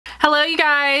Hello you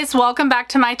guys, welcome back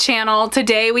to my channel.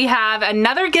 Today we have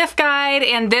another gift guide,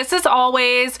 and this is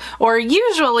always or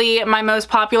usually my most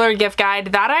popular gift guide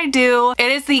that I do.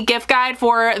 It is the gift guide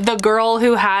for the girl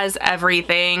who has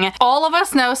everything. All of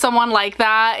us know someone like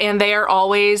that, and they are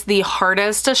always the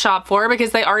hardest to shop for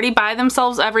because they already buy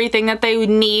themselves everything that they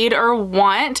need or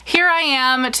want. Here I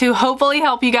am to hopefully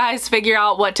help you guys figure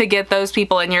out what to get those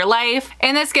people in your life.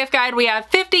 In this gift guide we have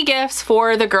 50 gifts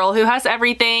for the girl who has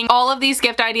everything. All of these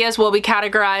gift ideas will be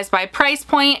categorized by price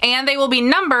point, and they will be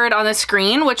numbered on the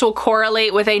screen, which will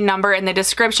correlate with a number in the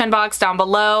description box down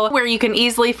below where you can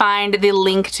easily find the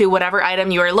link to whatever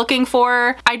item you are looking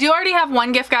for. I do already have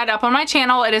one gift guide up on my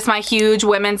channel. It is my huge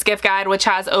women's gift guide, which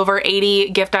has over 80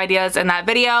 gift ideas in that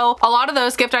video. A lot of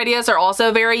those gift ideas are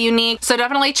also very unique, so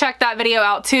definitely check that video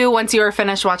out too once you are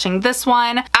finished watching this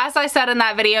one. As I said in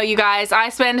that video, you guys, I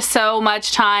spend so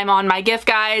much time on my gift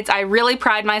guides. I really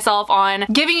pride myself on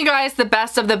giving you guys the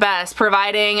best of the best,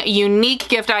 providing unique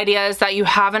gift ideas that you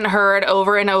haven't heard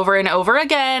over and over and over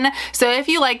again. So if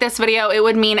you like this video, it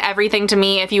would mean everything to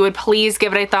me if you would please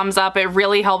give it a thumbs up. It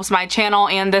really helps my channel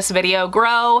and this video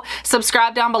grow.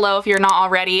 Subscribe down below if you're not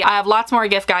already. I have lots more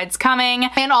gift guides coming.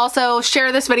 And also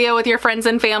share this video with your friends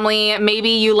and family. Maybe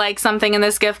you like something in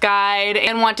this gift guide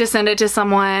and want to send it to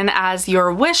someone as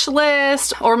your wish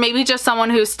list, or maybe just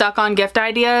someone who's stuck on gift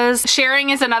ideas.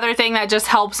 Sharing is another thing that just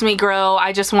helps me grow.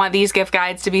 I just want these gift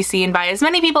guides to be seen by as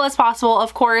many people as possible,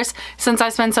 of course, since I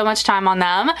spend so much time on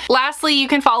them. Lastly, you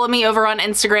can follow me over on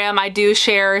Instagram. I do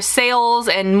share sales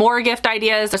and more gift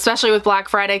ideas, especially with Black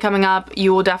Friday coming up.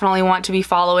 You will definitely want to be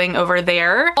following over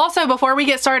there. Also, before we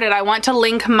get started, I want to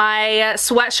link my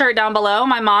sweatshirt down below.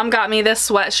 My mom got me this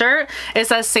sweatshirt. It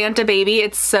says Santa Baby.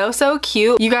 It's so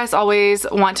cute. You guys always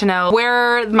want to know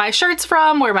where my shirt's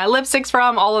from, where my lipstick's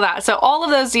from, all of that. So all of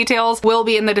those details will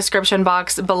be in the description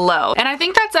box below. And I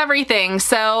think that's everything.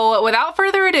 So without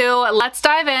further ado, let's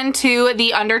dive into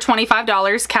the under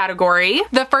 $25 category.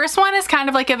 The first one is kind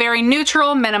of like a very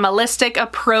neutral, minimalistic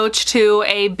approach to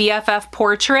a BFF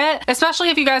portrait. Especially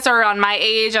if you guys are around my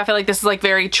age, I feel like this is like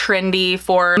very trendy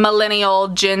for millennial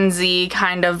Gen Z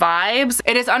kind of vibes.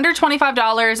 It is under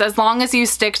 $25 as long as you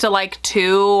stick to like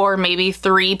 2 or maybe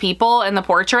 3 people in the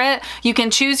portrait. You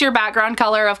can choose your background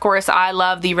color. Of course, I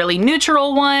love the really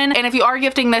neutral one. And if you are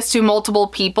gifting this to multiple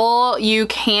people, you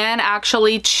can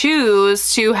actually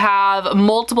choose to have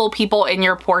multiple people in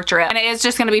your portrait. And it is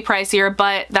just gonna be pricier,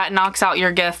 but that knocks out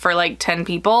your gift for like 10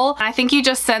 people. And I think you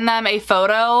just send them a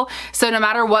photo. So no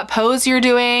matter what pose you're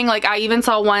doing, like I even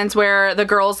saw ones where the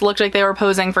girls looked like they were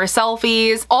posing for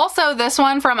selfies. Also, this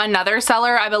one from another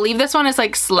seller, I believe this one is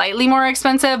like slightly more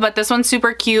expensive, but this one's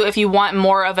super cute if you want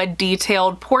more of a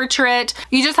detailed portrait.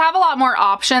 You just have a lot more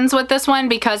options with this one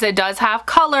because it does have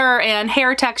color and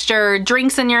hair texture,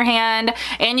 drinks in your hand,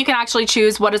 and you can actually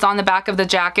choose what is on the back of the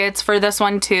jackets for this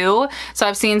one too. So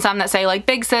I've seen some that say like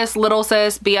big sis, little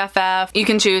sis, BFF. You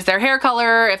can choose their hair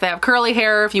color, if they have curly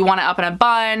hair, if you want it up in a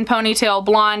bun, ponytail,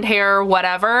 blonde hair,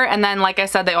 whatever. And then like I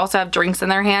said, they also have drinks in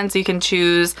their hands. So you can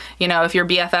choose, you know, if your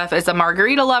BFF is a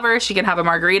margarita lover, she can have a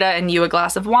margarita and you a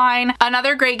glass of wine.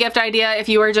 Another great gift idea if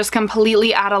you are just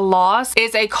completely at a loss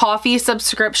is a coffee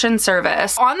subscription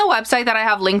service. On the website that I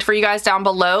have linked for you guys down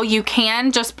below, you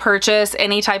can just purchase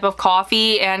any type of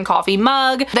coffee and coffee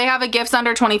mug. They have a gifts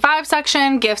under 25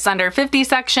 section, gifts under 50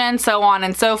 section, so on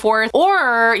and so forth.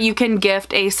 Or you can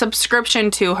gift a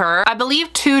subscription to her. I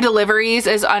believe 2 deliveries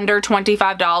is under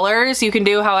 $25. You can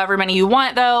do however many you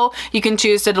want though. You can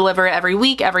choose to deliver it every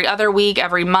week, every other week,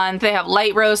 every month. They have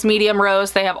light roast, medium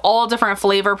roast. They have all different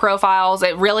flavor profiles.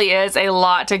 It really is a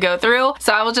lot to go through.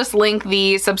 So I will just link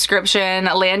the subscription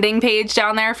landing page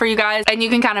down there for you guys, and you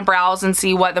can kind of browse and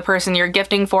see what the person you're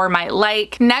gifting for might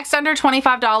like. Next, under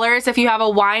 $25, if you have a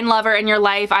wine lover in your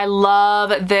life, I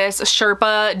love this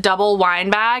Sherpa double wine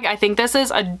bag. I think this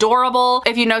is adorable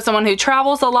if you know someone who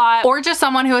travels a lot or just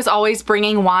someone who is always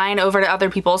bringing wine over to other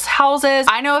people's houses.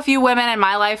 I know a few women in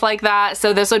my life like that,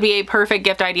 so this would be a perfect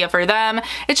gift idea for them.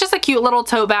 It's just a cute little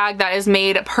tote bag that is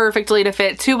made perfectly to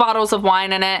fit 2 bottles of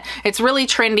wine in it. It's really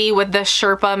trendy with this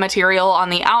Sherpa material on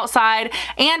the outside,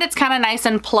 and it's kind of nice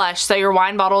and plush, so your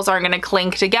wine bottles aren't going to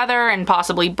clink together and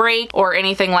possibly break or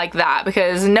anything like that,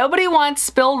 because nobody wants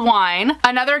spilled wine.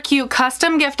 Another cute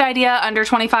custom gift idea under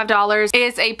 $25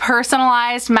 is a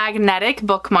personalized magnetic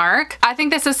bookmark. I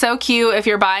think this is so cute if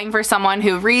you're buying for someone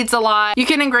who reads a lot. You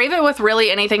can engrave it with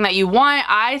really anything that you want.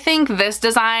 I think this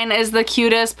design is the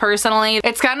cutest personally.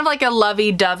 It's kind of like a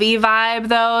lovey-dovey vibe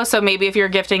though, so maybe if you're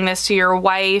gifting this to your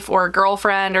wife or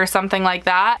girlfriend or something like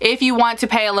that. If you want to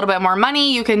pay a little bit more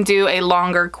money, you can do a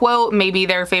longer quote, maybe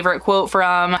their favorite quote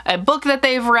from a book that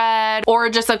they've read, or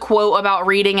just a quote about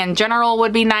reading in in general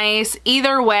would be nice.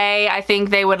 Either way, I think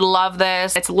they would love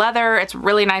this. It's leather, it's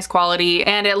really nice quality,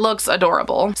 and it looks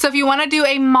adorable. So if you want to do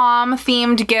a mom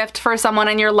themed gift for someone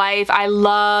in your life, I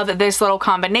love this little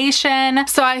combination.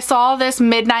 So I saw this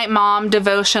Midnight Mom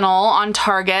devotional on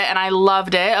Target and I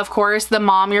loved it. Of course, the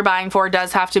mom you're buying for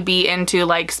does have to be into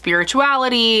like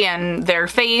spirituality and their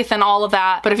faith and all of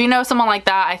that. But if you know someone like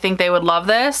that, I think they would love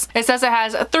this. It says it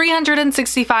has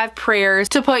 365 prayers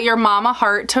to put your mama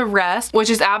heart to rest, which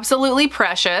is absolutely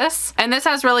precious. And this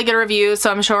has really good reviews,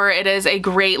 so I'm sure it is a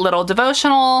great little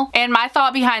devotional. And my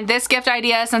thought behind this gift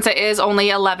idea, since it is only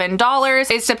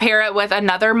 $11, is to pair it with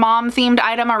another mom themed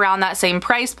item around that same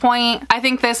price point. I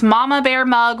think this mama bear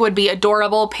mug would be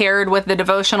adorable paired with the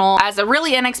devotional as a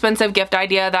really inexpensive gift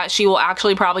idea that she will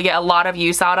actually probably get a lot of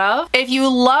use out of. If you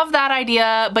love that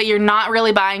idea, but you're not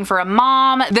really buying for a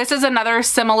mom, this is another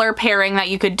similar pairing that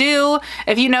you could do.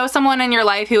 If you know someone in your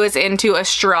life who is into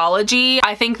astrology,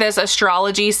 I think this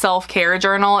astrology self-care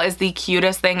journal is the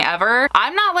cutest thing ever.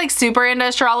 I'm not like super into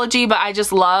astrology, but I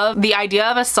just love the idea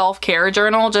of a self-care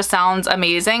journal. Just sounds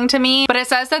amazing to me. But it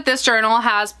says that this journal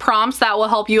has prompts that will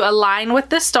help you align with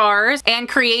the stars and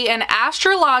create an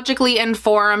astrologically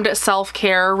informed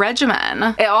self-care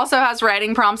regimen. It also has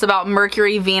writing prompts about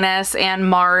Mercury, Venus, and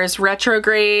Mars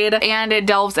retrograde, and it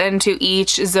delves into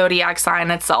each zodiac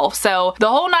sign itself. So the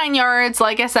whole 9 yards.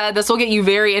 Like I said, this will get you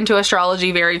very into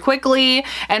astrology very quickly.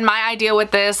 And my idea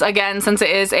with this, again, since it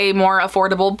is a more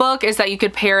affordable book, is that you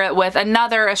could pair it with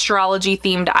another astrology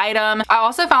themed item. I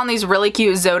also found these really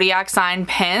cute zodiac sign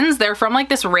pins. They're from like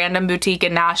this random boutique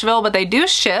in Nashville, but they do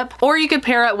ship. Or you could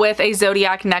pair it with a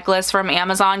zodiac necklace from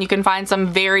Amazon. You can find some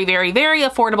very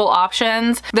affordable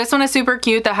options. This one is super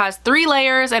cute that has 3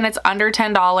 layers and it's under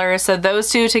 $10, so those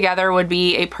two together would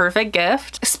be a perfect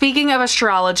gift. Speaking of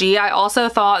astrology, I also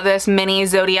thought this mini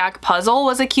zodiac puzzle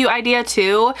was a cute idea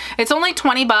too. It's only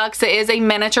 20 bucks. It is a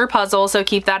miniature puzzle, so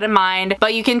keep that in mind.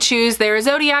 But you can choose their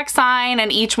zodiac sign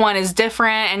and each one is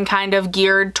different and kind of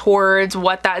geared towards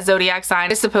what that zodiac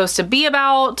sign is supposed to be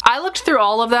about. I looked through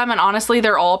all of them and honestly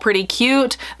they're all pretty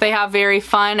cute. They have very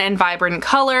fun and vibrant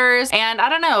colors, and I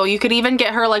don't know, you could even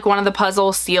get her like one of the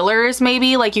puzzle sealers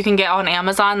maybe, like you can get on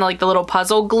Amazon, like the little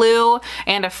puzzle glue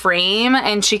and a frame,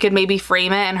 and she could maybe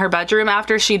frame it in her bedroom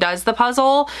after she does the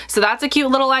puzzle. So that's a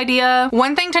cute little idea.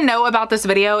 One thing to note about this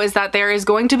video is that there is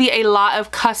going to be a lot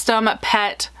of custom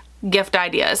pet gift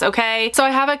ideas, okay? So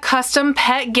I have a custom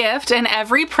pet gift in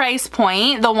every price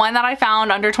point. The one that I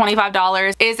found under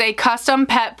 $25 is a custom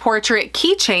pet portrait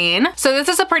keychain. So this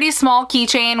is a pretty small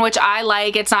keychain, which I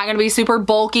like. It's not gonna be super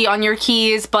bulky on your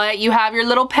keys, but you have your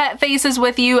little pet faces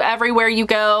with you everywhere you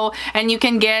go, and you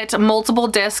can get multiple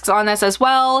discs on this as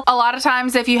well. A lot of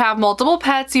times if you have multiple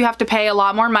pets, you have to pay a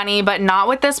lot more money, but not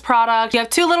with this product. You have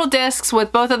 2 little discs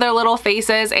with both of their little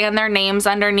faces and their names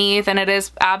underneath, and it is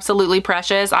absolutely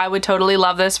precious. I would totally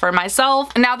love this for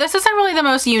myself. Now, this isn't really the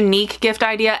most unique gift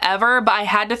idea ever, but I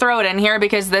had to throw it in here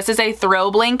because this is a throw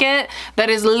blanket that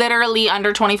is literally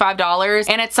under $25,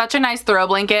 and it's such a nice throw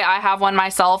blanket. I have one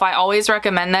myself. I always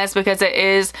recommend this because it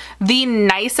is the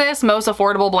nicest, most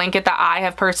affordable blanket that I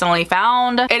have personally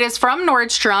found. It is from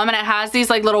Nordstrom and it has these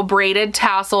like little braided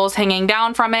tassels hanging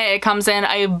down from it. It comes in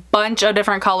a bunch of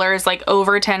different colors, like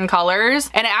over 10 colors,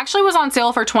 and it actually was on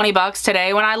sale for 20 bucks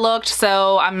today when I looked,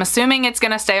 so I'm assuming it's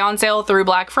gonna stay on sale through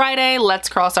Black Friday. Let's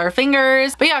cross our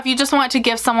fingers. But yeah, if you just want to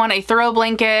give someone a throw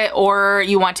blanket or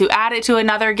you want to add it to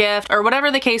another gift or whatever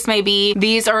the case may be,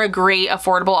 these are a great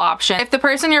affordable option. If the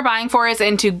person you're buying for is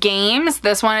into games,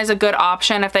 this one is a good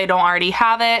option if they don't already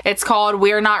have it. It's called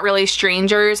We're Not Really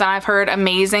Strangers, and I've heard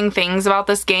amazing things about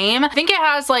this game. I think it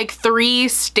has like 3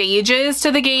 stages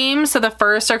to the game. So the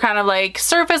first are kind of like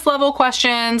surface level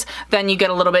questions, then you get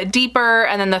a little bit deeper,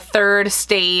 and then the third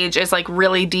stage is like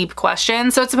really deep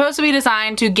questions. So it's supposed to be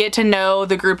designed to get to know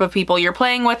the group of people you're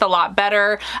playing with a lot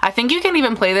better. I think you can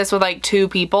even play this with like 2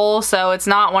 people, so it's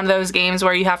not one of those games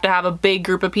where you have to have a big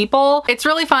group of people. It's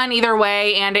really fun either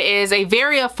way, and it is a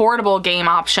very affordable game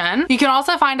option. You can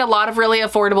also find a lot of really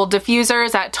affordable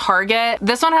diffusers at Target.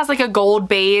 This one has like a gold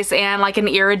base and like an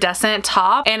iridescent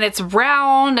top, and it's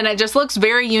round and it just looks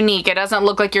very unique. It doesn't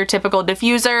look like your typical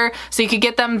diffuser, so you could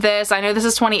get them this. I know this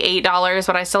is $28,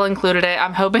 but I still included it.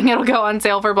 I'm hoping it'll go on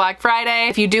sale for Black Friday.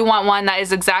 If you do want one that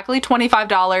is exactly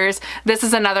 $25, this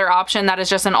is another option that is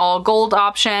just an all gold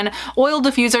option. Oil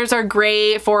diffusers are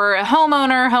great for a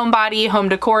homeowner, homebody, home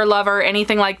decor lover,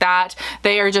 anything like that.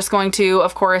 They are just going to,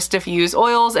 of course, diffuse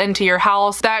oils into your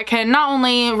house that can not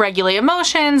only regulate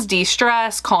emotions,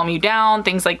 de-stress, calm you down,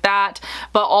 things like that,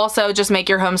 but also just make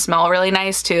your home smell really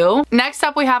nice too. Next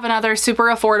up, we have another super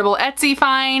affordable Etsy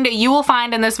find. You will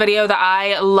find in this video that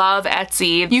I love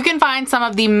Etsy. You can find some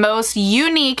of the most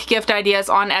unique gift ideas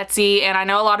on Etsy, and I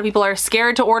know a lot of people are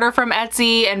scared to order from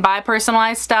Etsy and buy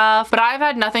personalized stuff, but I've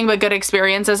had nothing but good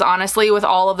experiences, honestly, with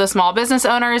all of the small business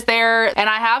owners there, and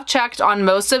I have checked on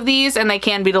most of these and they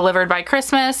can be delivered by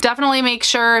Christmas. Definitely make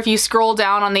sure if you scroll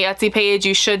down on the Etsy page,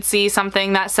 you should see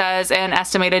something that says an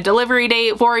estimated delivery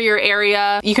date for your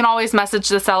area. You can always message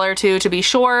the seller too to be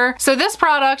sure. So this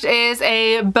product is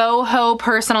a boho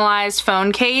personalized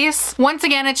phone case. Once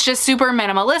again, it's just super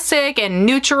minimalistic and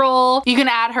neutral. You can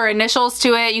add her initials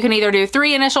to it. You can either do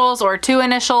 3 initials or 2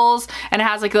 initials, and it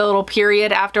has like a little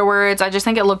period afterwards. I just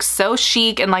think it looks so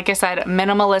chic and, like I said,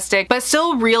 minimalistic, but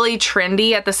still really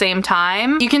trendy at the same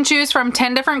time. You can choose from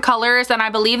 10 different colors, and I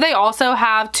believe they also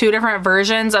have 2 different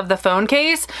versions of the phone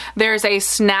case. There's a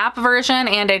snap version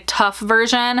and a tough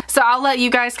version. So I'll let you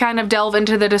guys kind of delve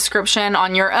into the description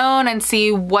on your own and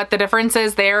see what the difference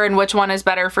is there and which one is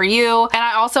better for you. And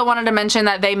I also wanted to mention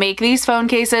that they make these phone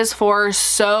cases for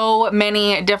so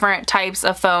many different types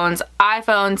of phones.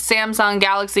 iPhone, Samsung,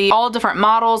 Galaxy, all different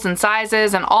models and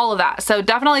sizes and all of that. So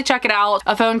definitely check it out.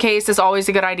 A phone case is always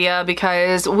a good idea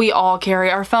because we all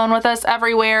carry our phone with us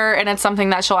everywhere, and it's something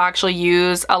that she'll actually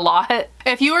use a lot.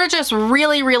 If you are just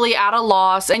really at a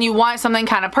loss and you want something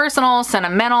kind of personal,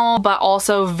 sentimental, but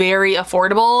also very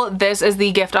affordable, this is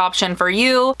the gift option for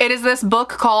you. It is this book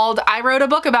called I Wrote a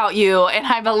Book About You, and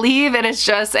I believe it is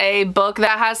just a book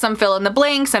that has some fill in the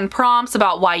blanks and prompts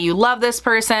about why you love this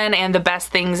person and the best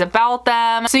things about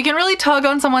them. So you can really tug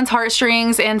on someone's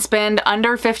heartstrings and spend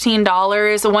under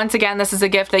 $15. Once again, this is a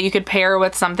gift that you could pair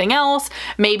with something else.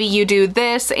 Maybe you do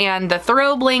this and the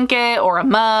throw blanket or a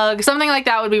mug. Something like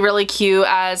that would be really cute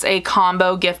as a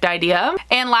combo gift idea.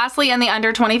 And lastly, in the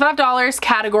under $25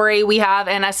 category, we have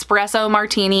an espresso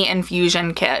martini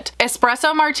infusion kit.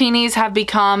 Espresso martinis have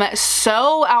become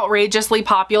so outrageously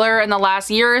popular in the last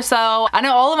year or so. I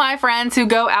know all of my friends who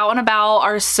go out and about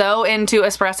are so into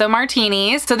espresso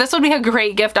martinis, so this would be a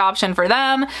great gift option for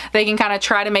them. They can kind of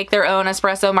try to make their own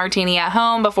espresso martini at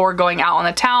home before going out on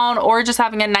the town or just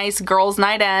having a nice girls'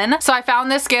 night in. So I found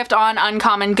this gift on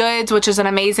Uncommon Goods, which is an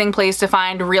amazing place to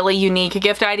find really unique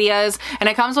gift ideas, and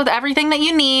it comes with everything that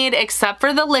you need except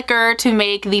for the liquor to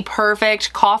make the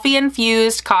perfect coffee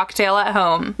infused cocktail at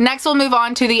home. Next, we'll move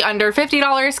on to the under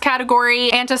 $50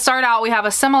 category, and to start out, we have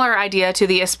a similar idea to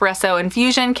the espresso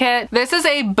infusion kit. This is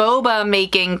a boba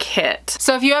making kit.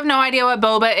 So if you have no idea what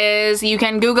boba is, you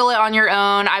can Google it on your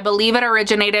own. I believe it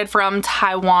originated from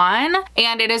Taiwan,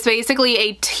 and it is basically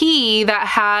a tea that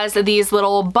has these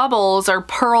little bubbles or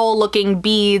pearl looking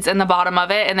beads in the bottom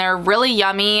of it, and they're really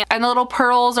yummy. And the little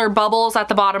pearls or bubbles at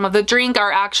the bottom of the drink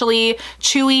are actually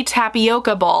chewy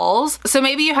tapioca balls. So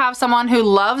maybe you have someone who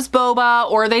loves boba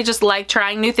or they just like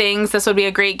trying new things. This would be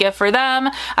a great gift for them.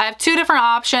 I have 2 different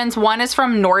options. One is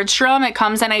from Nordstrom. It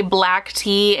comes in a black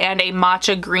tea and a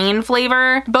matcha green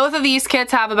flavor. Both of these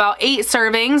kits have about 8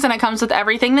 servings, and it comes with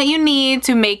everything that you need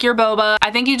to make your boba.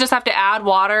 I think you just have to add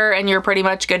water and you're pretty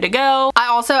much good to go. I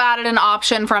also added an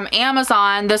option from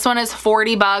Amazon. This one is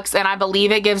 $40, and I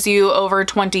believe it gives you over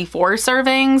 24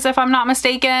 servings if I'm not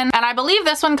mistaken. And I believe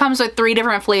this one comes with 3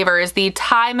 different flavors: the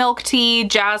Thai milk tea,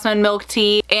 jasmine milk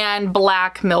tea, and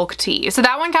black milk tea. So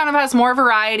that one kind of has more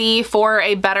variety for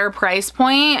a better price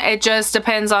point. It just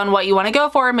depends on what you want to go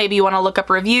for. Maybe you want to look up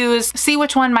reviews, see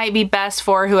which one might be best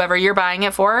for whoever you're buying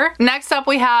it for. Next up,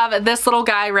 we have this little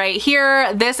guy right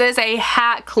here. This is a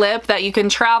hat clip that you can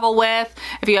travel with.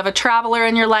 If you have a traveler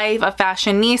in your life, a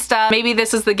fashionista, maybe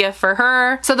this is the gift for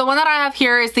her. So the one that I have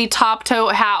here is the top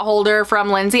tote hat holder from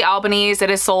Lindsay Albanese. It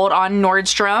is sold on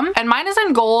Nordstrom, and mine is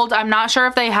in gold. I'm not sure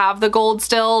if they have the gold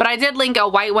still, but I did link a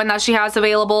white one that she has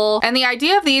available. And the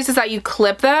idea of these is that you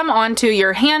clip them onto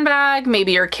your handbag,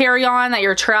 maybe your carry-on that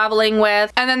you're traveling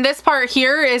with. And then this part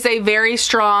here is a very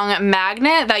strong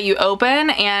magnet that you open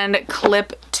and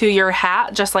clip to your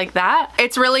hat just like that.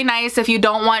 It's really nice if you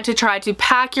don't want to try to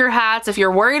pack your hats. If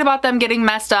you're worried about them getting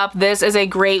messed up, this is a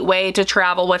great way to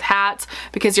travel with hats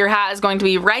because your hat is going to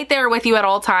be right there with you at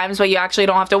all times, but you actually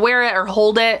don't have to wear it or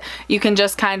hold it. You can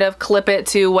just kind of clip it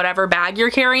to whatever bag you're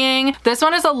carrying. This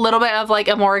one is a little bit of like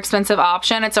a more expensive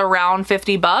option. It's around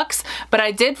 50 bucks, but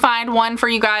I did find one for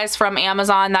you guys from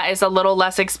Amazon that is a little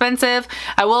less expensive.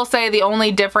 I will say the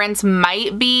only difference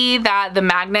might be that the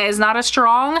magnet is not as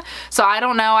strong. So I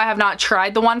don't know. I have not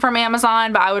tried the one from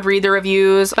Amazon, but I would read the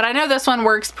reviews. But I know this one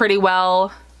works pretty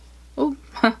well. Ooh.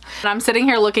 And I'm sitting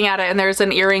here looking at it and there's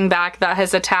an earring back that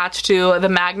has attached to the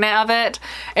magnet of it.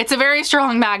 It's a very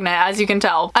strong magnet, as you can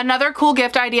tell. Another cool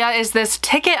gift idea is this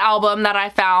ticket album that I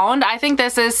found. I think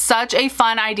this is such a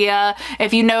fun idea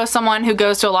if you know someone who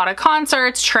goes to a lot of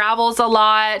concerts, travels a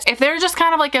lot. If they're just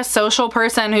kind of like a social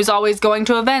person who's always going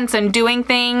to events and doing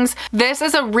things, this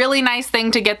is a really nice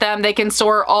thing to get them. They can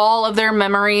store all of their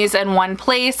memories in one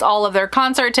place, all of their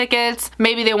concert tickets.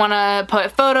 Maybe they want to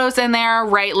put photos in there,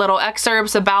 write little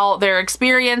excerpts about their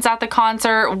experience at the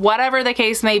concert, whatever the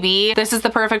case may be. This is the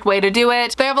perfect way to do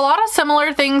it. They have a lot of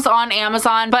similar things on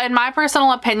Amazon, but in my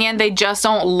personal opinion, they just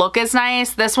don't look as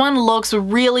nice. This one looks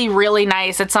really, really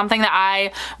nice. It's something that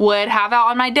I would have out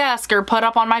on my desk or put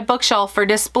up on my bookshelf for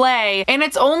display. And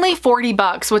it's only 40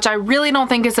 bucks, which I really don't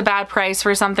think is a bad price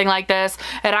for something like this.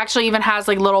 It actually even has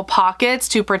like little pockets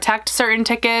to protect certain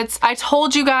tickets. I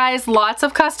told you guys lots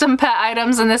of custom pet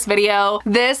items in this video.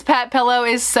 This pet pillow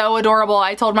is so adorable.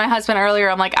 I told my husband earlier,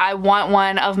 I'm like, I want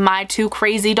one of my two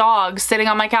crazy dogs sitting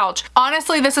on my couch.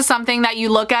 Honestly, this is something that you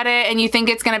look at it and you think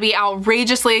it's gonna be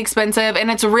outrageously expensive,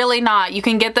 and it's really not. You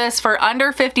can get this for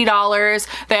under $50.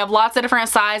 They have lots of different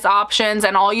size options,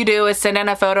 and all you do is send in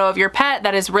a photo of your pet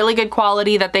that is really good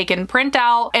quality that they can print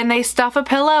out, and they stuff a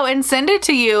pillow and send it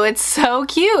to you. It's so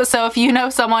cute. So if you know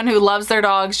someone who loves their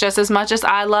dogs just as much as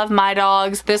I love my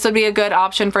dogs, this would be a good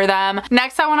option for them.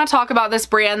 Next, I want to talk about this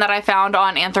brand that I found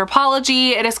on Anthropologie.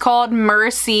 It is called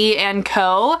Mercy &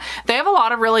 Co. They have a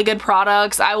lot of really good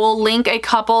products. I will link a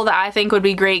couple that I think would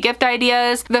be great gift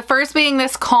ideas. The first being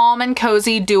this calm and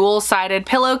cozy dual-sided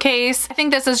pillowcase. I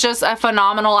think this is just a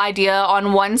phenomenal idea.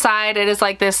 On one side, it is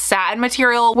like this satin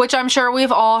material, which I'm sure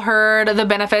we've all heard the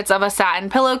benefits of a satin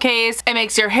pillowcase. It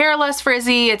makes your hair less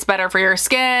frizzy. It's better for your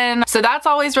skin. So that's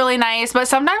always really nice, but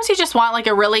sometimes you just want like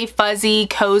a really fuzzy,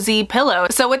 cozy pillow.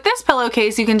 So with this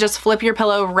pillowcase, you can just flip your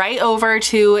pillow right over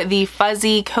to the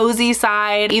fuzzy, cozy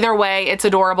side. Either way, it's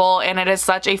adorable and it is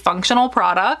such a functional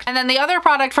product. And then the other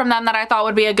product from them that I thought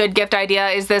would be a good gift idea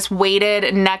is this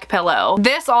weighted neck pillow.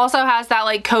 This also has that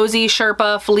like cozy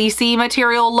Sherpa fleecy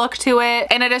material look to it,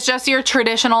 and it is just your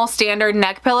traditional standard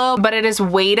neck pillow, but it is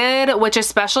weighted, which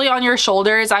especially on your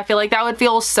shoulders, I feel like that would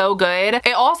feel so good.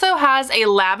 It also has a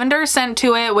lavender scent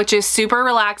to it, which is super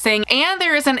relaxing, and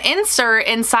there is an insert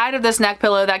inside of this neck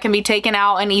pillow that can be taken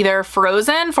out and either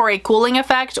frozen for a cooling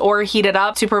effect or heated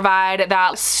up to provide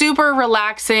that super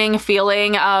relaxing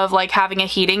feeling of like having a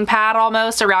heating pad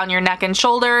almost around your neck and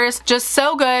shoulders. Just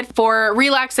so good for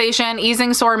relaxation,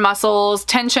 easing sore muscles,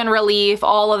 tension relief,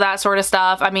 all of that sort of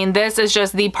stuff. I mean, this is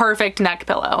just the perfect neck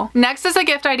pillow. Next is a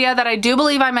gift idea that I do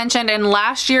believe I mentioned in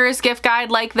last year's gift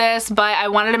guide like this, but I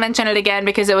wanted to mention it again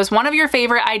because it was one of your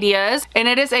favorite ideas, and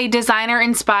it is a designer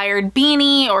inspired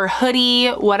beanie or hoodie,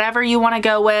 whatever you want to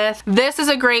go with. This is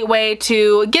a great way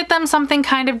to get them something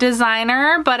kind of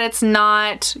designer, but it's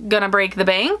not gonna break the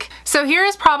bank. So here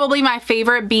is probably my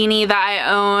favorite beanie that I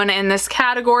own in this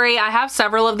category. I have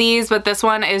several of these, but this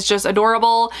one is just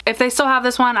adorable. If they still have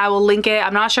this one, I will link it.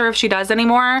 I'm not sure if she does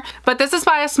anymore, but this is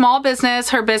by a small business.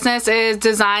 Her business is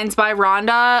Designs by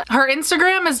Rhonda. Her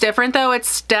Instagram is different though. It's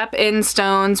Step in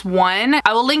Stones 1.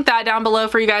 I will link that down below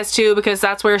for you guys too, because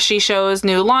that's where she shows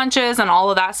new launches and all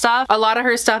of that stuff. A lot of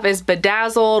her stuff is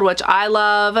bedazzled, which I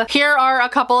love. Here are a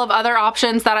couple of other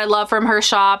options that I love from her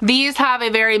shop. These have a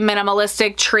very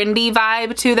minimalistic, trendy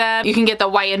vibe to them. You can get the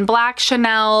white and black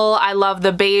Chanel. I love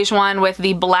the beige one with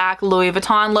the black Louis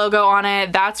Vuitton logo on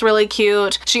it. That's really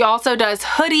cute. She also does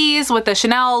hoodies with the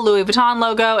Chanel, Louis Vuitton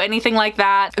logo, anything like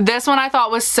that. This one I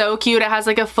thought was so cute. It has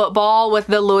like a football with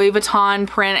the Louis Vuitton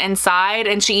print inside,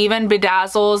 and she even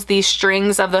bedazzles the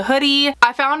strings of the hoodie.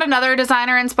 I found another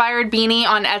designer inspired beanie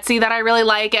on Etsy that I really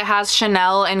like. It has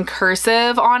Chanel in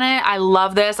cursive on it. I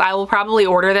love this. I will probably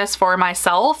order this for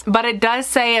myself, but it does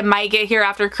say it might get here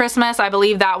after Christmas. I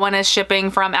believe that one is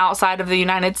shipping from outside of the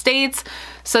United States.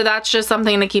 So that's just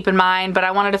something to keep in mind, but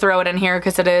I wanted to throw it in here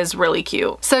because it is really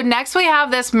cute. So next we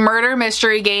have this murder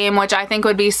mystery game, which I think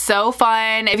would be so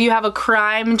fun. If you have a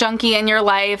crime junkie in your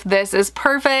life, this is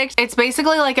perfect. It's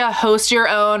basically like a host your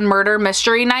own murder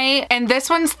mystery night, and this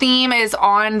one's theme is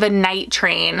on the night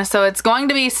train. So it's going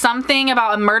to be something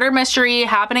about a murder mystery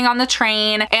happening on the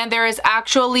train, and there is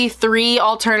actually 3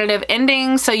 alternative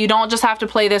endings, so you don't just have to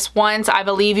play this once. I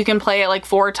believe you can play it like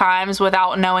 4 times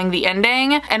without knowing the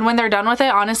ending, and when they're done with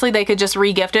it, honestly, they could just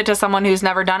re-gift it to someone who's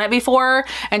never done it before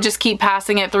and just keep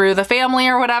passing it through the family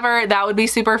or whatever. That would be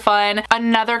super fun.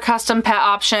 Another custom pet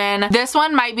option. This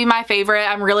one might be my favorite.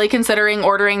 I'm really considering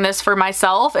ordering this for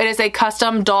myself. It is a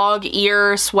custom dog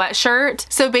ear sweatshirt.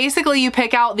 So basically you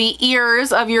pick out the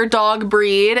ears of your dog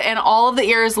breed, and all of the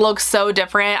ears look so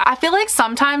different. I feel like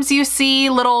sometimes you see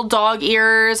little dog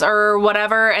ears or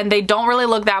whatever and they don't really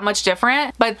look that much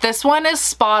different, but this one is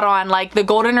spot on. Like the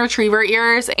golden retriever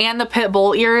ears and the pit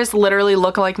bull ears literally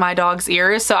look like my dog's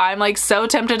ears, so I'm like so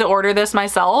tempted to order this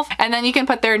myself. And then you can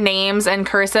put their names in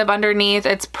cursive underneath.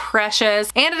 It's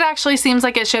precious, and it actually seems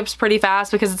like it ships pretty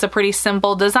fast because it's a pretty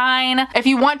simple design. If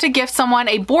you want to gift someone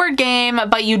a board game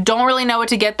but you don't really know what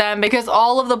to get them because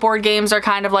all of the board games are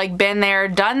kind of like been there,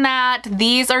 done that,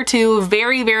 these are 2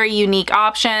 very, very unique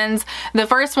options. The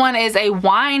first one is a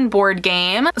wine board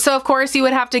game. So of course you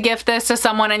would have to gift this to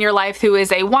someone in your life who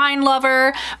is a wine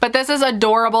lover, but this is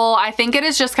adorable. I think it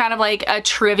is just kind of like a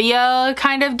trivia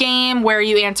kind of game where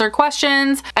you answer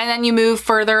questions and then you move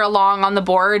further along on the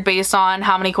board based on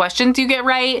how many questions you get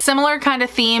right. Similar kind of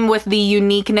theme with the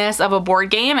uniqueness of a board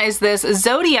game is this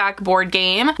Zodiac board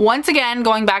game. Once again,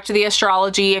 going back to the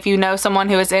astrology, if you know someone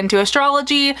who is into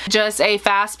astrology, just a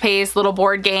fast-paced little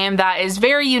board game that is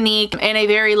very unique in a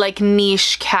very like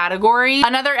niche category.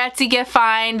 Another Etsy gift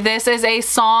find, this is a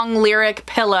song lyric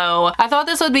pillow. I thought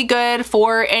this would be good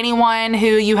for anyone who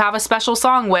you have a special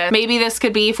song with. Maybe this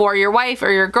could be for your wife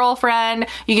or your girlfriend.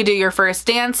 You could do your first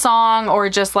dance song or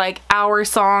just like our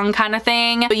song kind of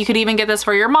thing. But you could even get this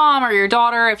for your mom or your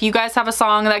daughter if you guys have a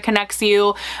song that connects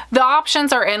you. The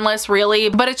options are endless really,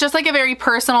 but it's just like a very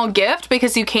personal gift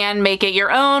because you can make it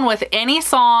your own with any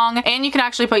song, and you can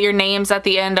actually put your names at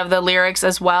the end of the lyrics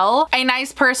as well. A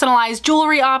nice personalized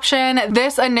jewelry option.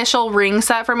 This initial ring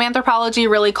set from Anthropologie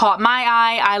really caught my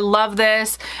eye. I love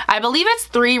this. I believe it's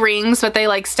 3 rings, but they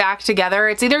like stack together.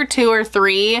 It's either 2 or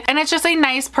 3, and it's just a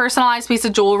nice personalized piece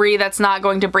of jewelry that's not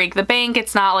going to break the bank.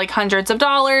 It's not like hundreds of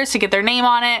dollars to get their name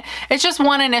on it. It's just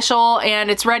one initial and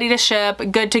it's ready to ship,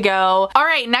 good to go. All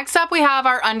right, next up we have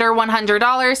our under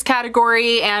 $100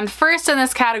 category, and first in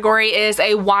this category is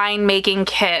a wine making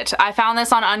kit. I found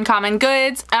this on Uncommon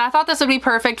Goods, and I thought this would be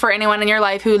perfect for anyone in your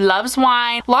life who loves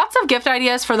wine. Lots of gift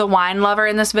ideas for the wine lover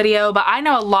in this video, but I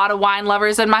know a lot of wine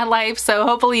lovers in my life, so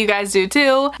hopefully you guys do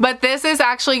too. But this is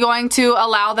actually going to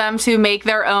allow them to make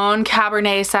their own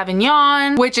Cabernet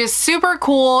Sauvignon, which is super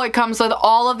cool. It comes with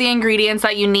all of the ingredients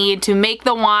that you need to make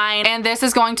the wine, and this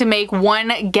is going to make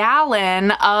 1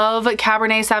 gallon of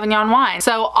Cabernet Sauvignon wine.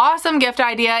 So awesome gift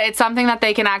idea. It's something that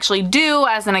they can actually do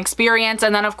as an experience,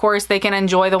 and then of course they can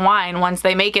enjoy the wine once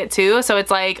they make it too. So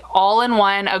it's like all in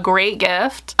one, a great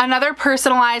gift. Another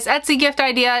personalized Etsy gift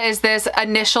idea is this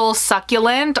initial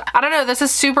succulent. I don't know, this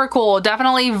is super cool.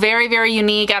 Definitely very, very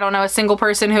unique. I don't know a single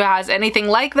person who has anything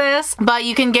like this, but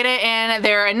you can get it in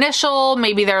their initial,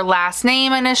 maybe their last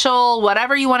name initial,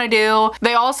 whatever you want to do.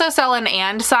 They also sell an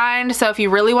and sign, so if you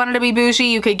really wanted to be bougie,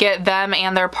 you could get them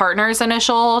and their partner's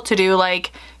initial to do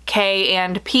like K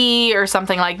and P or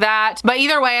something like that. But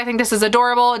either way, I think this is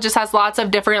adorable. It just has lots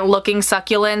of different looking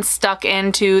succulents stuck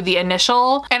into the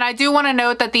initial. And I do want to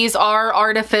note that these are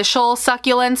artificial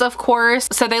succulents, of course.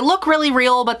 So they look really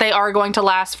real, but they are going to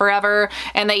last forever.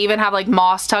 And they even have like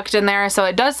moss tucked in there. So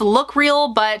it does look real,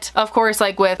 but of course,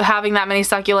 like with having that many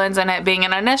succulents and it being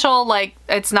an initial, like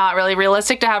it's not really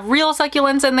realistic to have real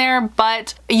succulents in there,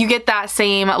 but you get that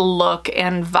same look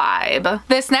and vibe.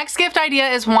 This next gift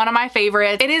idea is one of my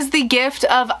favorites. It is the gift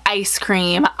of ice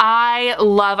cream. I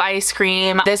love ice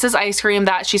cream. This is ice cream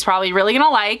that she's probably really gonna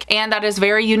like and that is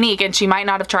very unique and she might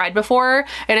not have tried before.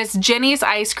 It is Jenny's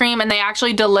ice cream and they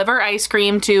actually deliver ice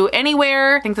cream to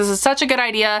anywhere. I think this is such a good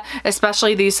idea,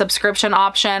 especially the subscription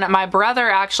option. My brother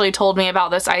actually told me about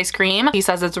this ice cream. He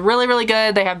says it's really, really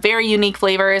good. They have very unique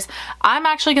flavors. I'm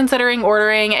actually considering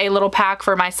ordering a little pack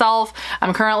for myself.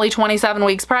 I'm currently 27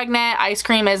 weeks pregnant. Ice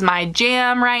cream is my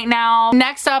jam right now.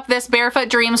 Next up, this Barefoot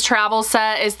Dream Dreams travel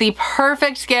set is the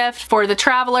perfect gift for the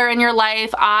traveler in your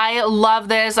life. I love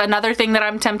this. Another thing that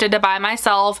I'm tempted to buy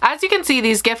myself. As you can see,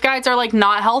 these gift guides are like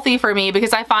not healthy for me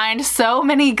because I find so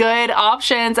many good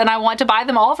options and I want to buy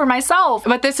them all for myself.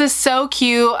 But this is so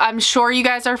cute. I'm sure you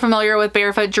guys are familiar with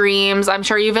Barefoot Dreams. I'm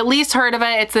sure you've at least heard of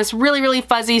it. It's this really, really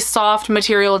fuzzy, soft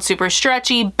material. It's super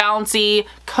stretchy, bouncy,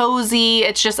 cozy.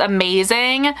 It's just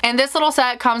amazing. And this little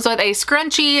set comes with a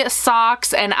scrunchie,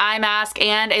 socks, an eye mask,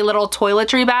 and a little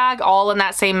toiletry bag, all in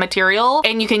that same material.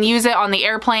 And you can use it on the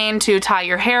airplane to tie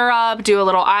your hair up, do a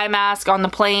little eye mask on the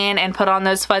plane, and put on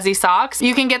those fuzzy socks.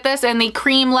 You can get this in the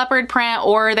cream leopard print,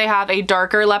 or they have a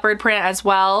darker leopard print as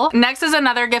well. Next is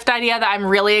another gift idea that I'm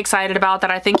really excited about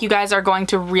that I think you guys are going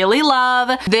to really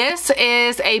love. This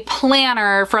is a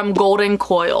planner from Golden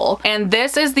Coil, and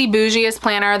this is the bougiest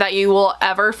planner that you will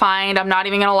ever find. I'm not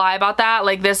even gonna lie about that.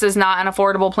 Like, this is not an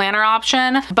affordable planner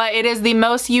option, but it is the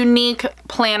most unique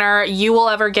planner you will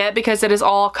ever get because it is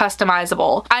all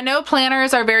customizable. I know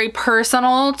planners are very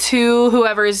personal to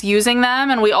whoever is using them,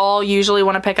 and we all usually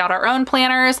want to pick out our own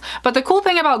planners, but the cool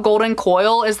thing about Golden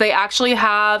Coil is they actually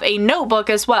have a notebook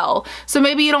as well. So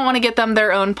maybe you don't want to get them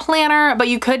their own planner, but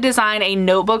you could design a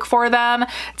notebook for them.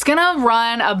 It's gonna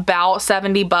run about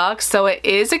 70 bucks, so it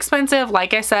is expensive,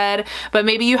 like I said, but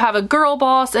maybe you have a girl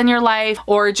boss in your life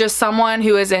or just someone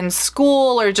who is in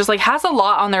school or just like has a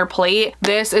lot on their plate.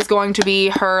 This is going to be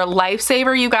her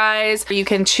lifesaver, you guys. You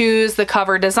can choose the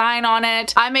cover design on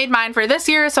it. I made mine for this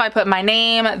year, so I put my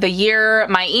name, the year,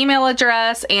 my email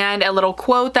address, and a little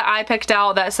quote that I picked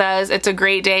out that says, "It's a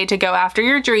great day to go after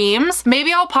your dreams."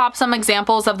 Maybe I'll pop some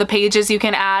examples of the pages you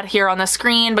can add here on the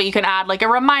screen, but you can add like a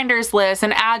reminders list,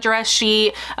 an address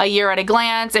sheet, a year at a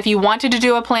glance. If you wanted to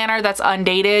do a planner that's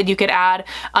undated, you could add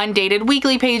undated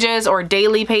weekly pages or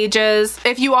daily pages.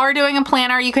 If you are doing a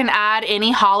planner, you can add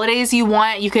any holidays you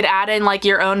want. You could add in like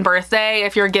your own birthday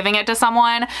if you're giving it to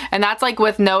someone, and that's like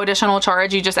with no additional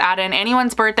charge. You just add in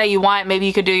anyone's birthday you want. Maybe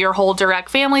you could do your whole direct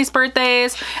family's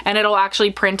birthdays and it'll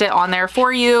actually print it on there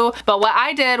for you. But what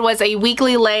I did was a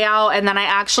weekly layout, and then I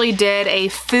actually did a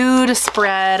food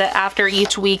spread after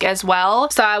each week as well.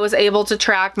 So I was able to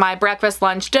track my breakfast,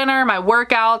 lunch, dinner, my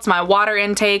workouts, my water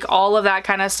intake, all of that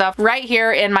kind of stuff right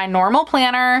here in my normal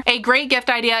planner. A great gift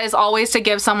idea is always to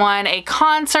give someone a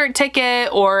concert ticket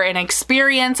or an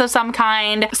experience of some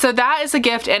kind. So that is a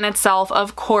gift in itself,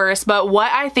 of course, but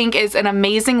what I think is an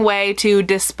amazing way to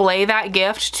display that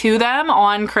gift to them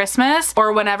on Christmas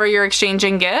or whenever you're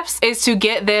exchanging gifts is to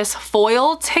get this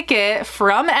foil ticket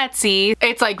from Etsy.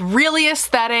 It's like really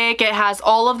aesthetic. It has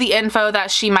all of the info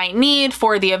that she might need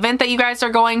for the event that you guys are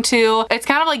going to. It's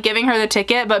kind of like giving her the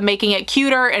ticket, but making it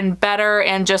cuter and better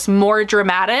and just more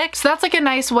dramatic. So that's like a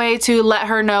nice way to let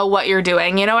her know what you're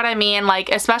doing. You know what I mean? Like,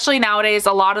 especially nowadays,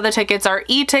 a lot of the tickets are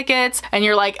e-tickets and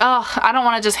you're like, oh, I don't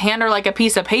want to just hand her like a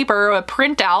piece of paper or a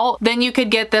printout. Then you could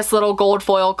get this little gold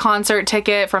foil concert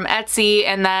ticket from Etsy,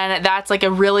 and then that's like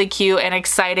a really cute and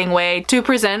exciting way to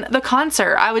present the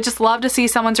concert. I would just love to see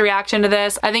someone's reaction to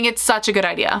this. I think it's such a good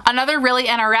idea. Another really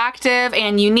interactive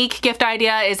and unique gift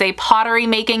idea is a pottery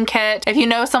making kit. If you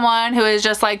know someone who is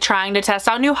just like trying to test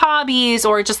out new hobbies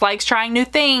or just likes trying new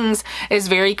things, is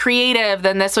very creative,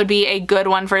 then this would be a good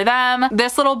one for them.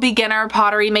 This little beginner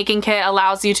pottery making kit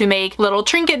allows you to make little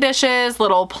trinket dishes,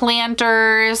 little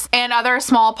planters, and other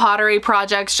small pottery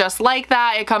projects just like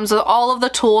that. It comes with all of the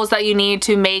tools that you need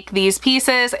to make these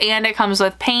pieces, and it comes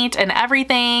with paint and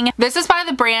everything. This is by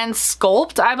the brand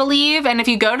Sculpt, I believe, and if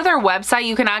you go to their website,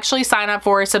 you can actually sign up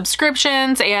for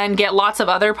subscriptions and get lots of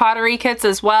other pottery kits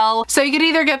as well. So you could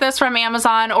either get this from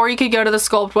Amazon or you could go to the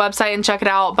Sculpt website and check it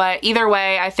out, but either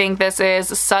way, I think this is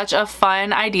such a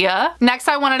fun idea. Next,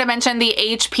 I wanted to mention the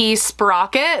HP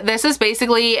Sprocket. This is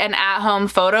basically an at-home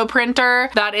photo printer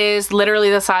that is literally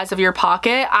the size of your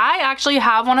pocket. I actually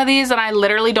have one of these and I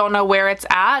literally don't know where it's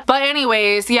at, but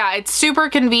anyways, yeah, it's super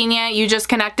convenient. You just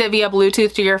connect it via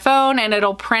Bluetooth to your phone and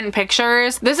it'll print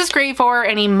pictures. This is great for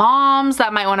any moms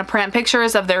that might want to print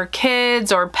pictures of their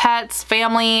kids or pets,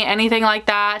 family, anything like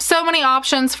that. So many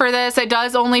options for this. It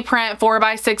does only print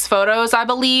 4x6 photos, I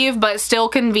believe, but still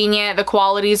convenient. The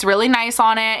quality is really nice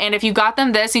on it, and if you got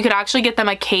them this, you could actually get them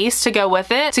a case to go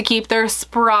with it to keep their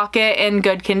sprocket in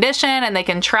good condition and they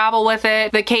can travel with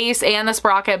it. The case and the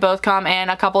sprocket both come in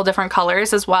a couple different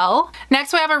colors as well.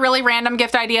 Next, we have a really random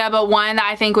gift idea, but one that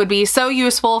I think would be so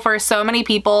useful for so many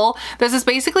people. This is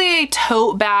basically a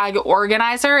tote bag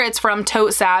organizer. It's from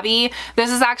Tote Savvy.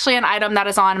 This is actually an item that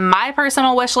is on my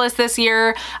personal wish list this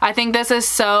year. I think this is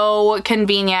so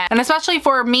convenient, and especially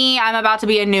for me, I'm about to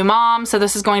be a new mom, so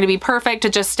this is going to be perfect to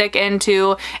just stick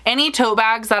into any tote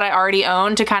bags that I already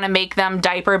own to kind of make them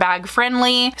diaper bag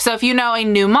friendly. So if you know a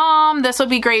new mom, this would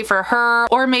be great for her,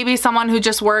 or maybe someone who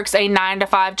just works a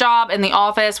 9-to-5 job in the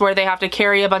office where they have to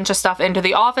carry a bunch of stuff into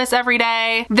the office every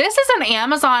day. This is an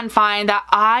Amazon find that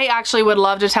I actually would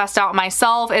love to test out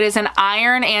myself. It is an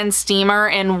iron and steamer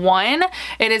in one.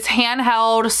 It is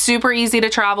handheld, super easy to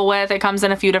travel with. It comes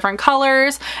in a few different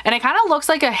colors, and it kind of looks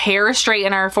like a hair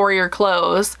straightener for your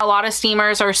clothes. A lot of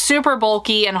steamers are super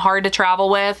bulky and hard to travel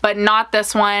with, but not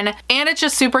this one. And it's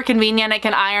just super convenient. It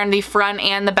can iron the front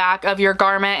and the back of your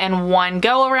garment in one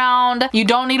go around. You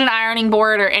don't need an ironing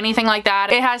board or anything like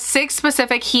that. It has 6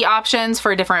 specific heat options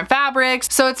for different fabrics,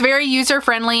 so it's very user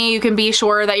friendly. You can be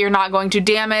sure that you're not going to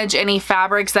damage any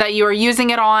fabrics that you are using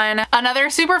it on. Another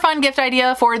super fun gift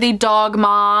idea for the dog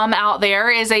mom out there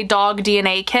is a dog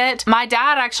DNA kit. My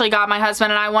dad actually got my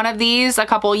husband and I one of these a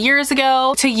couple years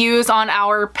ago to use on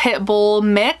our pit bull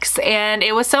mix, and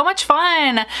it was so much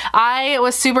fun. I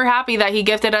was super happy that he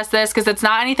gifted us this because it's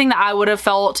not anything that I would have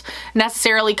felt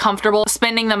necessarily comfortable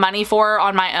spending the money for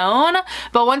on my own,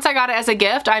 but once I got it as a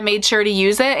gift, I made sure to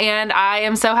use it, and I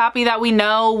am so happy that we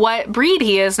know what breed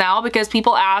he is now, because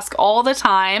people ask all the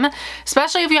time,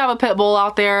 especially if you have a pit bull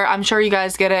out there. I'm sure you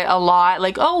guys get it a lot,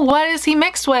 like, oh, what is he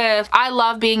mixed with? I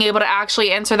love being able to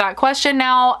actually answer that question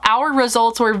now. Our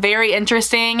results were very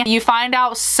interesting. You find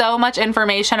out so much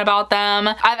information about them.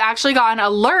 I've actually gotten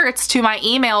alerts to my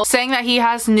email saying that he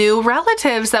has new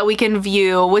relatives that we can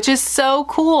view, which is so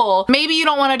cool. Maybe you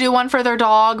don't want to do one for their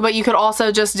dog, but you could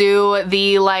also just do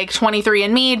the like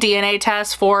 23andMe DNA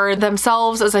test for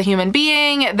themselves as a human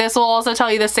being. This will also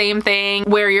tell you the same thing,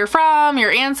 where you're from,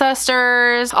 your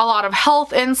ancestors, a lot of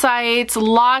health insights,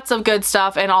 lots of good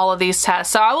stuff in all of these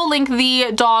tests. So I will link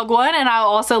the dog one, and I'll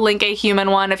also link a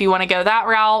human one if you want to go that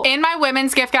route. In my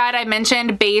women's gift guide, I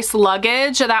mentioned base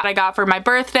luggage that I got for my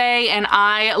birthday, and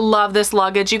I love this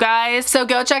luggage, you guys. So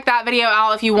go check that video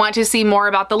out if you want to see more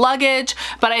about the luggage.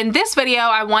 But in this video,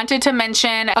 I wanted to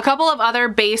mention a couple of other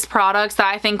base products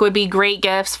that I think would be great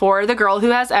gifts for the girl who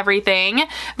has everything.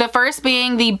 The first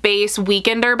being the base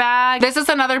weekender bag. This is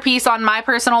another piece on my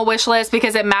personal wish list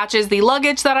because it matches the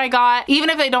luggage that I got. Even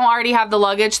if they don't already have the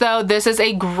luggage though, this is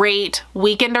a great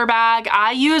weekender bag.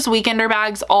 I use weekender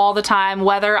bags all the time,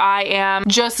 whether I am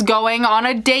just going on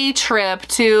a day trip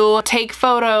to take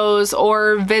photos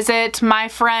or visit my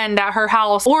friend at her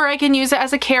house, or I can use it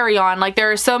as a carry-on. Like,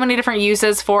 there are so many different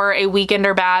uses for a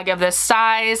weekender bag of this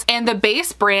size, and the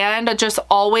base brand just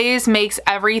always makes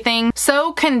everything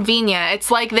so convenient.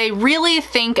 It's like they really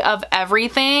think of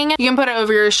everything. You can put it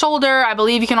over your shoulder. I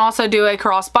believe you can also do a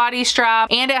crossbody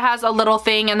strap, and it has a little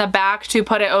thing in the back to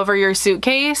put it over your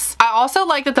suitcase. I also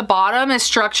like that the bottom is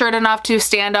structured enough to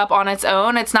stand up on its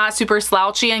own. It's not super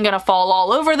slouchy and gonna fall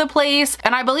all over the place.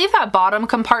 And I believe that bottom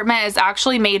compartment is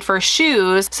actually made for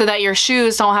shoes, so that your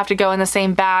shoes don't have to go in the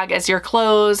same bag as your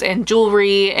clothes and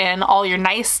jewelry and all your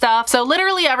nice stuff. So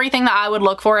literally everything that I would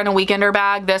look for in a weekender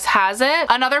bag, this has it.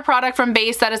 Another product from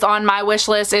Base that is on my wish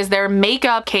list is their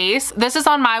makeup case. This is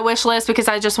on my wish list because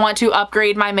I just want to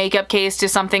upgrade my makeup case to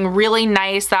something really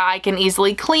nice that I can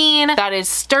easily clean, that is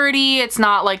sturdy, it's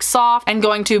not like soft and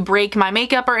going to break my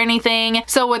makeup or anything.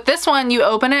 So with this one, you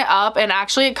open it up and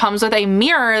actually it comes with a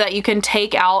mirror that you can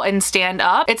take out and stand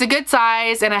up. It's a good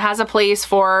size and it has a place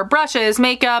for brushes,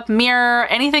 makeup, mirror,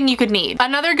 anything you could need.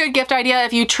 Another good gift idea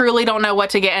if you truly don't know what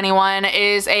to get anyone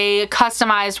is a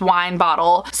customized wine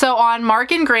bottle. So on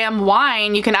Mark & Graham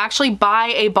Wine, you can actually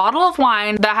buy a bottle of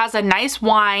wine that has a nice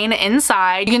wine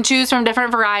inside. You can choose from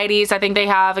different varieties. I think they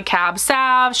have a Cab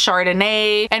Sauv,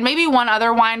 Chardonnay, and maybe one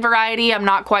other wine variety. I'm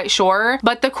not quite sure.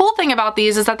 But the cool thing about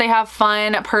these is that they have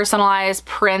fun personalized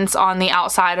prints on the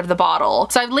outside of the bottle.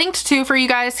 So I've linked two for you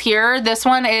guys here. This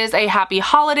one is a Happy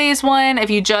Holidays one if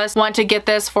you just want to get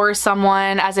this for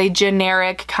someone as a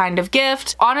generic kind of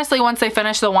gift. Honestly, once they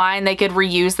finish the wine, they could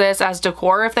reuse this as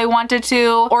decor if they wanted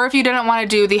to. Or if you didn't want to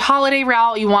do the holiday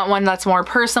route, you want one that's more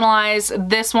personalized,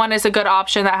 this one is a good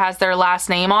option that has their last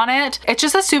name on it. It's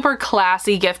just a super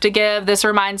classy gift to give. This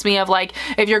reminds me of like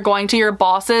if you're going to your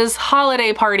boss's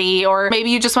holiday party, or maybe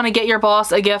you just want to get your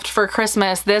boss a gift for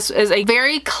Christmas. This is a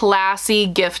very classy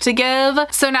gift to give.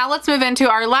 So now let's move into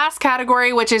our last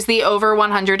category, which is the over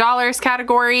 $100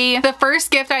 category. The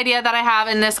first gift idea that I have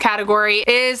in this category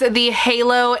is the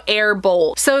Halo Air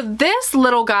Bolt. So this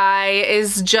little guy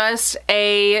is just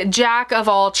a jack of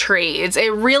all trades.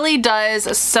 It really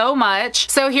does so much.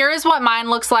 So here is what mine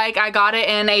looks like. I got it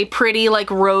in a pretty like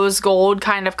rose gold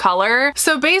kind of color.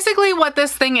 So basically what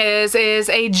this thing is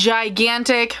a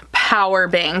gigantic power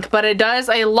bank, but it does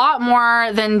a lot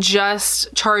more than just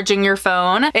charging your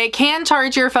phone. It can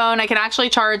charge your phone. It can actually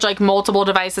charge like multiple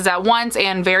devices at once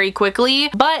and very quickly,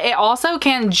 but it also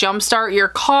can jumpstart your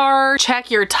car,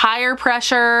 check your tire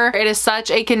pressure. It is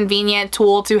such a convenient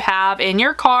tool to have in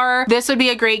your car. This would be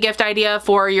a great gift idea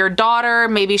for your daughter.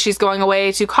 Maybe she's going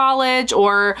away to college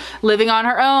or living on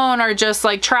her own or just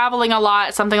like traveling a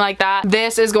lot, something like that.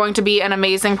 This is going to be an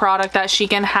amazing product that she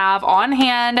can have on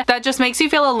hand that just makes you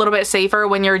feel a little bit safer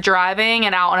when you're driving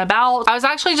and out and about. I was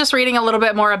actually just reading a little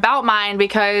bit more about mine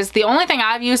because the only thing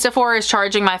I've used it for is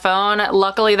charging my phone.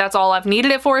 Luckily, that's all I've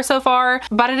needed it for so far,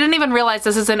 but I didn't even realize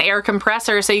this is an air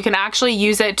compressor, so you can actually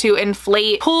use it to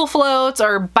inflate pool floats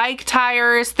or bike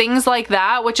tires, things like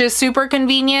that, which is super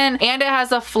convenient, and it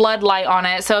has a floodlight on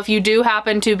it, so if you do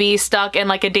happen to be stuck in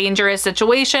like a dangerous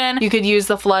situation, you could use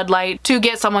the floodlight to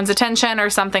get someone's attention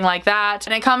or something like that.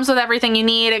 And it comes with everything you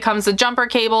need. It comes with jumper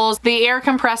cables, the air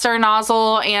compressor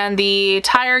nozzle, and the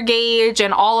tire gauge,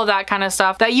 and all of that kind of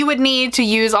stuff that you would need to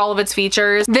use all of its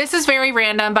features. This is very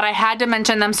random, but I had to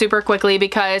mention them super quickly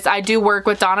because I do work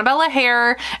with Donabella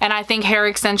hair, and I think hair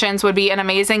extensions would be an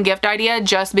amazing gift idea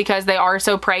just because they are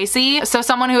so pricey. So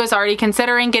someone who is already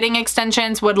considering getting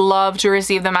extensions would love to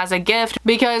receive them as a gift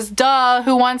because duh,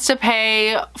 who wants to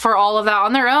pay for all of that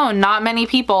on their own? Not many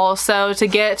people. So to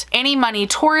get any money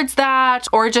towards that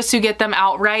or just to get them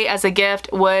outright as a gift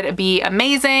would be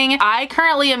amazing. I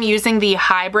currently am using the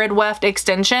hybrid weft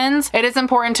extensions. It is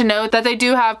important to note that they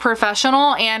do have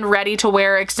professional and ready to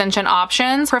wear extension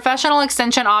options. Professional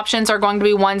extension options are going to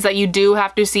be ones that you do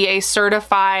have to see a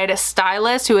certified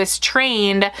stylist who is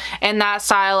trained in that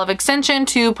style of extension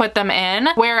to put them in,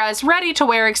 whereas ready to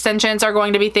wear extensions are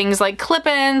going to be things like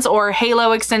clip-ins or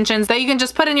halo extensions that you can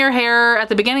just put in your hair at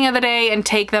the beginning of the day and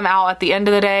take them out at the end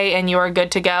of the day and you are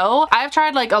good to go. I've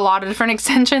tried like a lot of different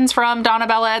extensions from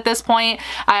Donabella at this point.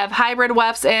 I have hybrid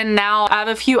wefts in now. I have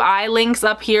a few eye links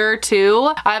up here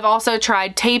too. I've also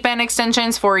tried tape-in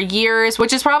extensions for years,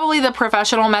 which is probably the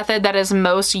professional method that is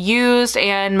most used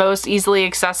and most easily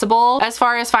accessible as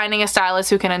far as finding a stylist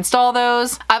who can install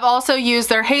those. I've also used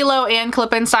their halo and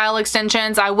clip-in style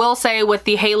extensions. I will say with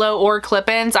the halo or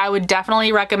clip-ins, I would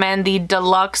definitely recommend the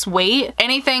deluxe weight.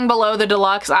 Anything below the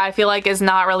deluxe I feel like is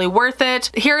not really worth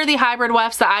it. Here are the hybrid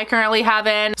wefts that I currently have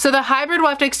in. So the hybrid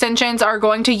weft extensions are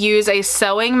going to use a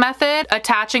sewing method,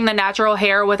 attaching the natural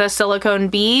hair with a silicone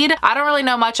bead. I don't really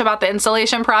know much about the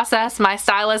installation process. My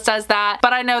stylist does that,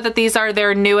 but I know that these are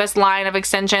their newest line of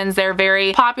extensions. They're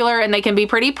very popular and they can be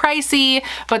pretty pricey,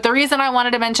 but the reason I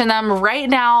wanted to mention them right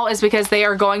now is because they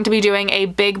are going to be doing a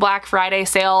big Black Friday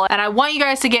sale and I want you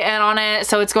guys to get in on it.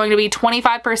 So it's going to be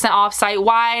 25% off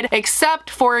site-wide, except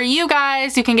for you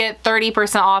guys, you can get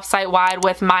 30% off site-wide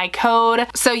with my code.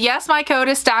 So yes, my code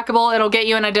is stackable. It'll get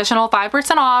you an additional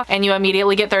 5% off and you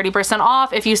immediately get 30%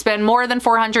 off. If you spend more than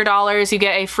 $400, you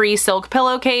get a free silk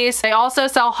pillowcase. They also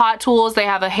sell hot tools. They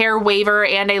have a hair waver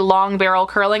and a long barrel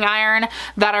curling iron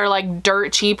that are like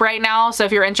dirt cheap right now. So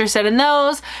if you're interested in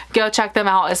those, go check them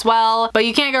out as well. But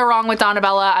you can't go wrong with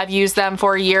Donabella. I've used them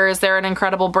for years. They're an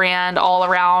incredible brand all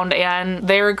around and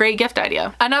they're a great gift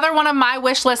idea. Another one of my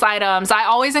wish list items. I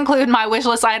always include my wish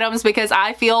list items because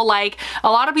I feel like a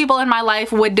lot of people in my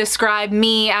life would describe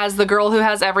me as the girl who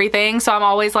has everything. So I'm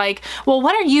always like, well,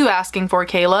 what are you asking for,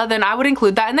 Kayla? Then I would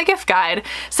include that in the gift guide.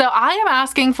 So I am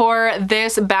asking for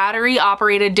this battery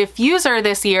operated diffuser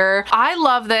this year. I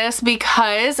love this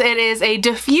because it is a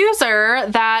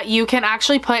diffuser that you can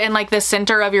actually put in like the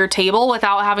center of your table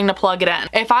without having to plug it in.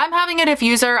 If I'm having a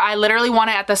diffuser, I literally want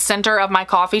it at the center of my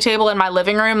coffee table in my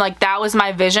living room. Like that was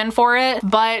my vision for it.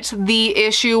 But the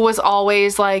issue was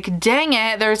always like, dang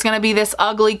it, there's gonna be this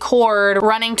ugly cord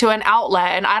running to an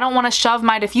outlet and I don't want to shove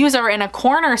my diffuser in a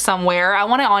corner somewhere. I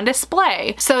want it on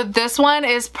display. So this one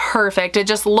is perfect. It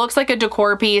just looks like a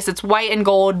decor piece. It's white and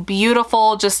gold,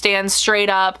 beautiful, just stands straight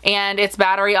up, and it's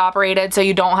battery operated so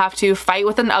you don't have to fight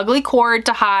with an ugly cord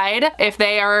to hide. If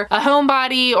they are a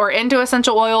homebody or into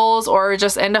essential oils or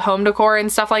just into home decor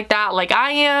and stuff like that like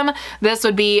I am, this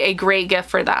would be a great gift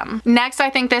for them. Next, I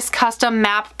think this custom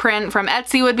map print from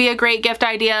Etsy would be a great gift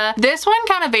idea. This one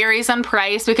kind of varies in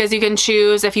price because you can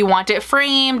choose if you want it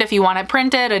framed, if you want it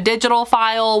printed, a digital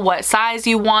file, what size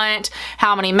you want,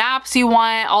 how many maps you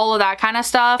want, all of that kind of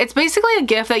stuff. It's basically a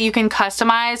gift that you can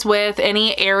customize with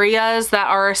any areas that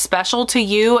are special to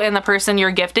you and the person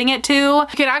you're gifting it to. You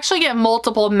can actually get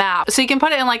multiple maps. So you can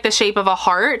put it in like the shape of a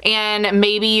heart and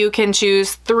maybe you can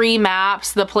choose 3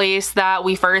 maps: the place that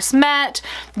we first met,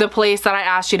 the place that I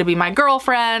asked you to be my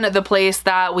girlfriend, the place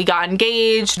that we got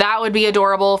engaged. That would be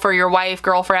adorable for your wife,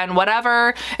 girlfriend,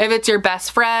 whatever. If it's your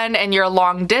best friend and you're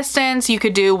long distance, you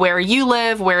could do where you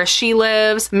live, where she she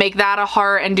lives, make that a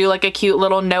heart and do like a cute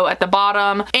little note at the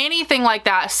bottom. Anything like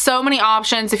that. So many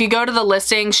options. If you go to the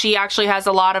listing, she actually has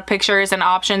a lot of pictures and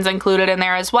options included in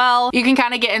there as well. You can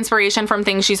kind of get inspiration from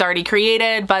things she's already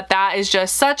created, but that is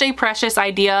just such a precious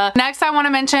idea. Next, I want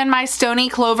to mention my Stony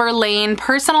Clover Lane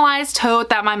personalized tote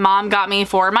that my mom got me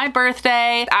for my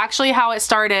birthday. Actually, how it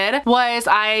started was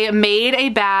I made a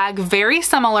bag very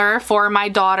similar for my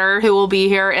daughter who will be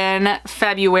here in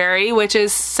February, which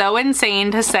is so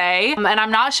insane to say. And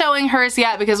I'm not showing hers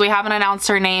yet because we haven't announced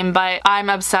her name, but I'm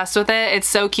obsessed with it. It's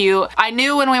so cute. I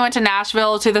knew when we went to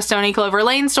Nashville to the Stony Clover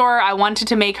Lane store, I wanted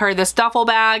to make her this duffel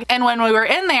bag. And when we were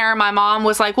in there, my mom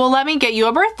was like, well, let me get you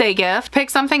a birthday gift. Pick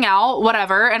something out,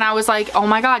 whatever. And I was like, oh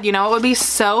my God, you know, it would be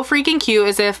so freaking cute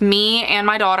as if me and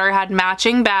my daughter had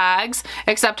matching bags,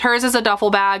 except hers is a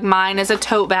duffel bag, mine is a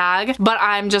tote bag, but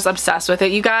I'm just obsessed with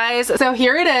it, you guys. So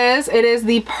here it is. It is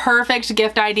the perfect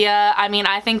gift idea. I mean,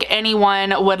 I think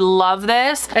anyone would love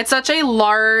this. It's such a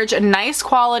large, nice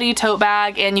quality tote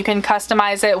bag, and you can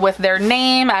customize it with their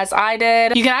name as I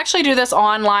did. You can actually do this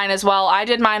online as well. I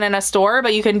did mine in a store,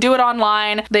 but you can do it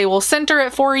online. They will center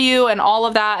it for you and all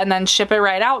of that and then ship it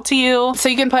right out to you. So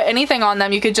you can put anything on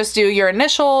them. You could just do your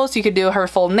initials. You could do her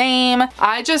full name.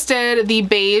 I just did the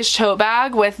beige tote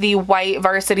bag with the white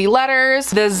varsity letters.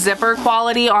 The zipper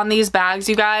quality on these bags,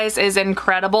 you guys, is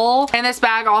incredible. And this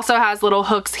bag also has little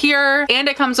hooks here, and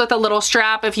it comes with a little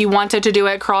strap if you wanted to do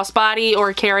it crossbody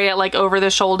or carry it like over the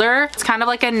shoulder. It's kind of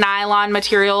like a nylon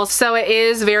material, so it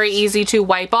is very easy to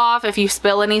wipe off if you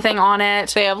spill anything on it.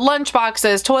 They have lunch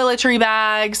boxes, toiletry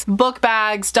bags, book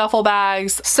bags, duffel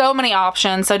bags, so many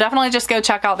options. So definitely just go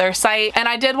check out their site. And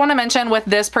I did want to mention with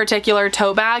this particular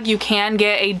tote bag, you can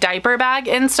get a diaper bag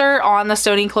insert on the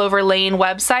Stony Clover Lane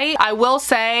website. I will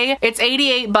say it's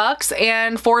 88 bucks,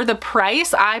 and for the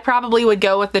price, I probably would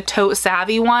go with the Tote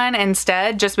Savvy one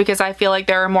instead, just because I feel like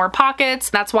there are more pockets.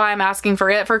 That's why I'm asking for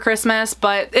it for Christmas.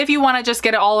 But if you want to just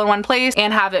get it all in one place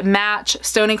and have it match,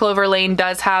 Stony Clover Lane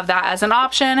does have that as an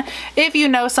option if you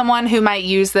know someone who might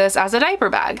use this as a diaper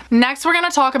bag. Next, we're going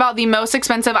to talk about the most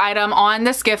expensive item on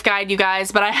this gift guide, you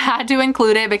guys, but I had to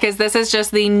include it because this is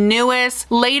just the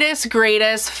newest, latest,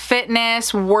 greatest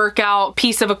fitness workout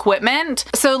piece of equipment.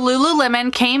 So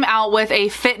Lululemon came out with a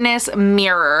fitness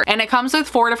mirror, and it comes with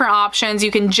 4 different options.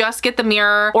 You can just get the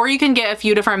mirror, or you can get a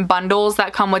few different bundles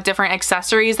that come with different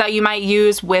accessories that you might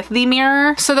use with the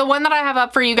mirror. So the one that I have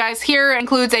up for you guys here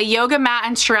includes a yoga mat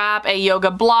and strap, a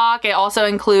yoga block. It also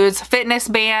includes fitness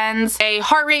bands, a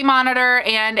heart rate monitor,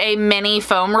 and a mini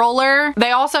foam roller.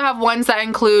 They also have ones that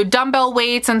include dumbbell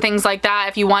weights and things like that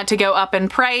if you want to go up in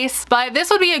price. But this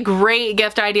would be a great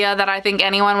gift idea that I think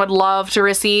anyone would love to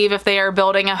receive if they are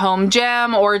building a home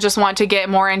gym or just want to get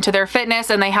more into their fitness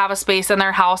and they have a space in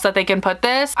their house that they can put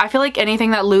this. I feel like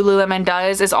anything that Lululemon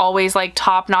does is always like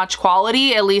top-notch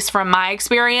quality, at least from my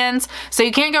experience. So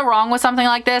you can't go wrong with something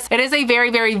like this. It is a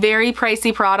very, very, very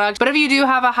pricey product, but if you do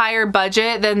have a higher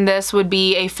budget, then this would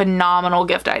be a phenomenal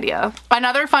gift idea.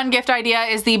 Another fun gift idea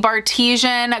is the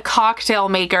Bartesian cocktail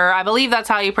maker. I believe that's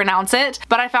how you pronounce it,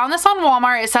 but I found this on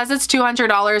Walmart. It says it's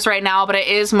 $200 right now, but it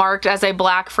is marked as a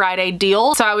Black Friday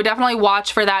deal. So I would definitely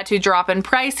watch for that to drop in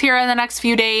price here in the next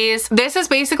few days. This is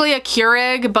basically a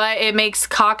Keurig, but it makes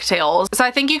cocktails. So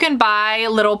I think you can buy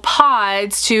little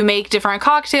pods to make different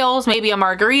cocktails, maybe a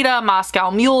margarita,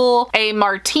 Moscow Mule, a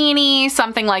martini,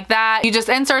 something like that. You just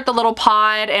insert the little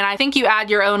pod, and I think you add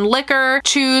your own liquor,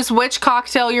 choose which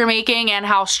cocktail you're making and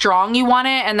how strong you want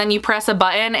it, and then you press a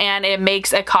button and it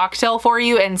makes a cocktail for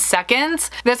you in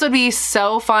seconds. This would be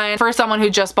so fun for someone who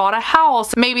just bought a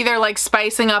house. Maybe they're like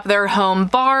spicing up their home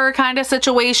bar kind of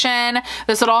situation.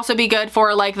 This would also be good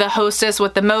for like the hostess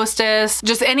with the mostess.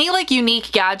 Just any like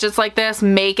unique gadgets like this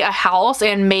make a house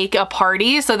and make a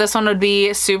party. So this one would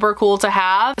be super cool to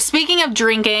have. Speaking of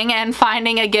drinking and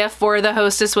finding a gift for the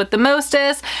hostess with the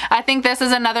mostess, I think this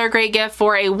is another great gift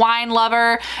for a wine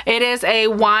lover. It is a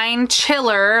wine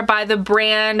chiller by the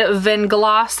brand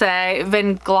Vinglass.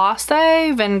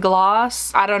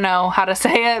 I don't know how to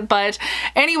say it, but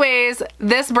anyways,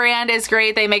 this brand is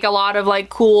great. They make a lot of like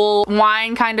cool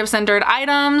wine kind of centered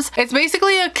items. It's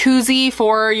basically a koozie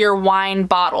for your wine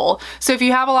bottle. So if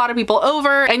you have a lot of people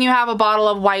over and you have a bottle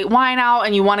of white wine out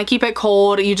and you want to keep it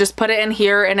cold, you just put it in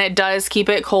here and it does keep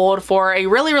it cold for a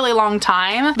really, really long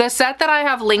time. The set that I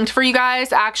have linked for you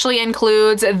guys actually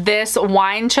includes this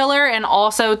wine chiller and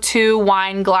also 2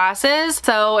 wine glasses.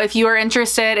 So if you are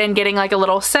interested in getting like a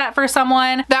little set for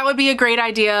someone, that would be a great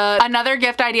idea. Another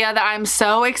gift idea that I'm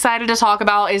so excited to talk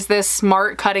about is this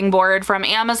smart cutting board from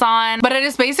Amazon. But it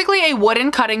is basically a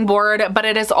wooden cutting board, but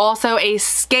it is also a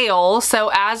scale.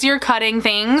 So as you're cutting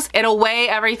things, it'll weigh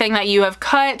everything that you have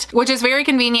cut it, which is very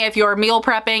convenient if you're meal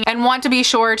prepping and want to be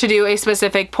sure to do a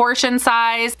specific portion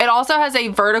size. It also has a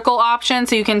vertical option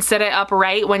so you can sit it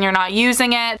upright when you're not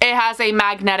using it. It has a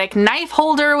magnetic knife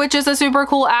holder, which is a super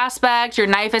cool aspect. Your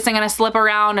knife isn't going to slip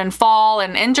around and fall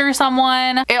and injure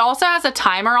someone. It also has a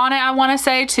timer on it, I want to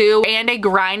say too, and a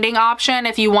grinding option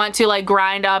if you want to like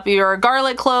grind up your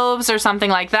garlic cloves or something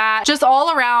like that. Just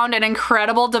all around an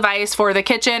incredible device for the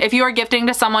kitchen. If you are gifting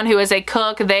to someone who is a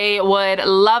cook, they would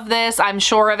love this, I'm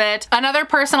sure of it. Another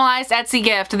personalized Etsy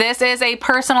gift. This is a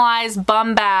personalized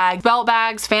bum bag, belt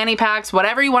bags, fanny packs,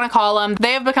 whatever you want to call them.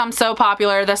 They have become so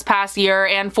popular this past year,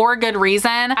 and for good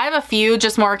reason. I have a few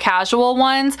just more casual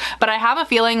ones, but I have a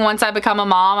feeling once I become a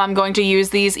mom, I'm going to use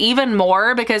these even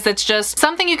more because it's just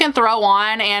something you can throw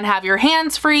on and have your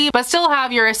hands free, but still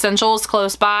have your essentials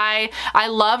close by. I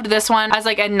loved this one as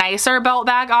like a nicer belt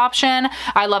bag option.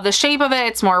 I love the shape of it.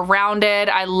 It's more rounded.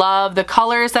 I love the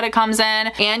colors that it comes in,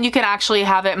 and you can actually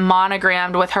have it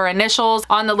monogrammed with her initials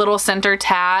on the little center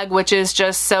tag, which is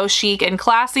just so chic and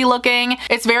classy looking.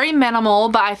 It's very minimal,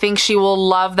 but I think she will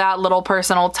love that little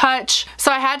personal touch.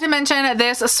 So I had to mention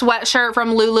this sweatshirt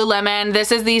from Lululemon.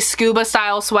 This is the scuba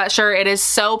style sweatshirt. It is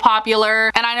so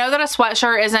popular, and I know that a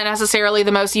sweatshirt isn't necessarily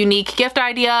the most unique gift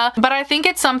idea, but I think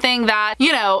it's something that,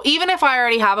 you know, even if I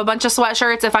already have a bunch of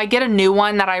sweatshirts, if I get a new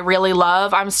one that I really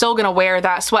love, I'm still gonna wear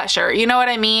that sweatshirt. You know what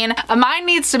I mean? Mine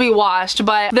needs to be washed,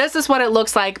 but this is what it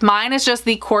looks like. Mine is just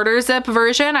the quarter zip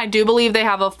version. I do believe they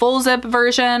have a full zip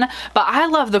version, but I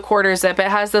love the quarter zip. It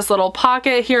has this little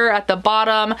pocket here at the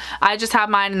bottom. I just have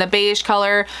mine in the beige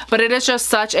color, but it is just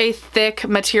such a thick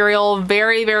material,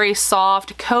 very, very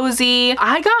soft, cozy.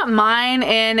 I got mine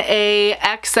in a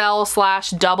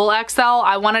XL/double XL.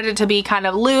 I wanted it to be kind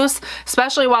of loose,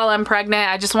 especially while I'm pregnant.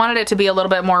 I just wanted it to be a little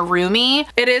bit more roomy.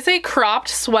 It is a cropped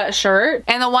sweatshirt,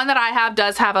 and the one that I have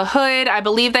does have a hood. I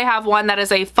believe they have one that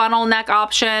is a funnel neck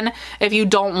option if you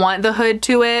don't want the hood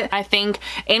to it. I think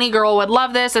any girl would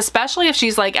love this, especially if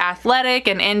she's like athletic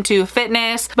and into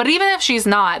fitness, but even if she's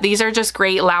not, these are just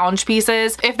great lounge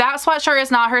pieces. If that sweatshirt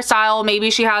is not her style,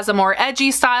 maybe she has a more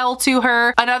edgy style to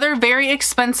her. Another very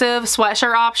expensive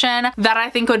sweatshirt option that I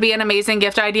think would be an amazing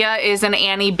gift idea is an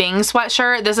Annie Bing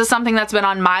sweatshirt. This is something that's been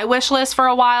on my wish list for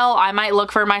a while. I might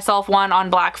look for myself one on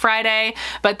Black Friday,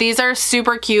 but these are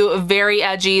super cute, very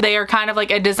edgy. They are kind of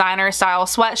like a designer style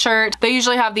sweatshirt. They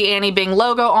usually have the Annie Bing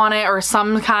logo on it or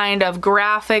some kind of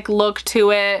graphic look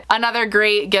to it. Another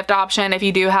great gift option if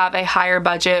you do have a higher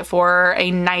budget for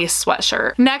a nice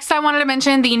sweatshirt. Next, I wanted to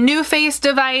mention the NuFace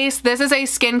device. This is a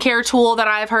skincare tool that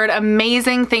I've heard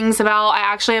amazing things about. I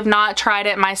actually have not tried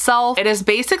it myself. It is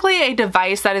basically a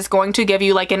device that is going to give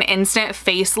you like an instant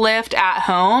facelift at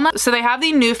home. So they have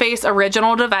the NuFace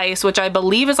original device, which I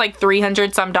believe is like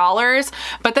 $300 some,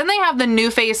 but then they have the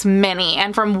NuFace Mini,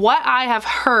 and from what I have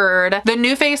heard, the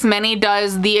NuFace Mini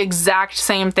does the exact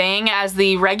same thing as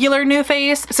the regular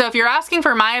NuFace. So if you're asking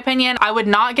for my opinion, I would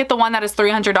not get the one that is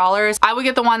 $300. I would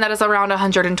get the one that is around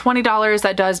 $120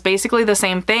 that does basically the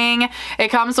same thing. It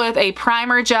comes with a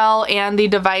primer gel and the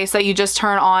device that you just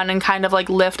turn on and kind of like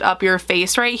lift up your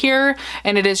face right here,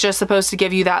 and it is just supposed to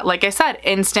give you that, like I said,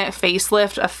 instant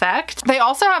facelift effect. They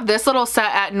also have this little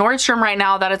set at Nordstrom right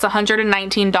now that it's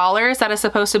 $119 that is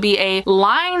supposed to be a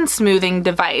line smoothing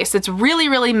device. It's really,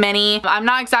 really mini. I'm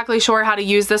not exactly sure how to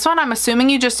use this one. I'm assuming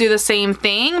you just do the same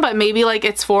thing, but maybe like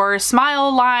it's for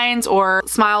smile lines or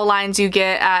smile lines you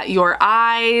get at your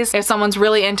eyes. If someone's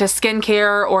really into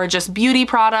skincare or just beauty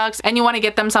products and you want to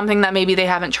get them something that maybe they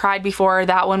haven't tried before,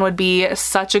 that one would be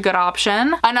such a good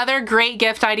option. Another great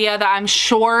gift idea that I'm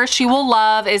sure she will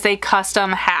love is a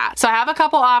custom hat. So I have a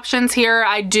couple options here.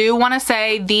 I do want to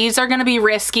say these are going to be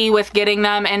risky with getting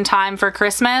them in time for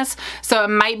Christmas. So it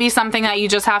might be something that you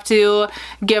just have to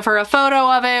give her a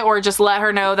photo of it or just let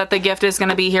her know that the gift is going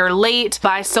to be here late.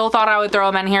 But I still thought I would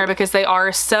throw them in here because they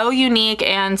are so unique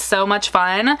and so much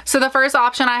fun. So the first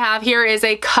option I have here is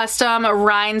a custom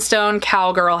rhinestone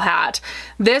cowgirl hat.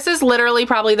 This is literally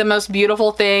probably the most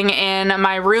beautiful thing in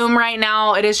my room right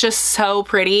now. It is just so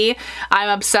pretty. I'm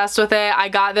obsessed with it. I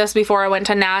got this before I went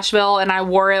to Nashville and I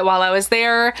wore it while I was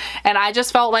there, and I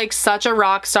just felt like such a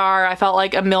rock star. I felt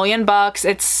like $1,000,000.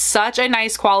 It's such a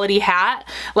nice quality hat.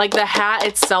 Like the hat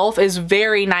itself is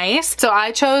very nice. So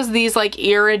I chose these like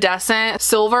iridescent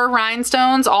silver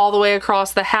rhinestones all the way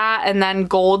across the hat and then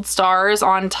gold stars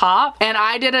on top. And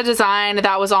I did a design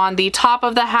that was on the top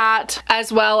of the hat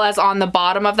as well as on the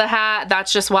bottom of the hat.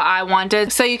 That's just what I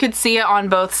wanted. So you could see it on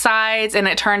both sides and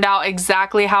it turned out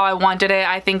exactly how I wanted it.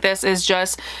 I think this is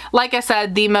just, like I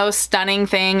said, the most stunning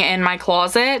thing in my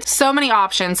closet. So many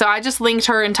options. So I just linked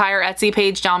her entire Etsy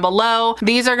page down below.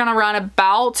 These are gonna run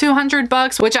about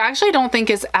 $200, which I actually don't think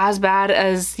is as bad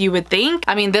as you would think.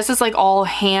 I mean, this is like all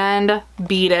hand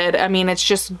beaded. I mean, it's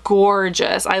just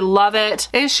gorgeous. I love it.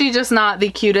 Is she just not the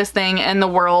cutest thing in the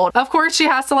world? Of course, she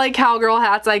has to like cowgirl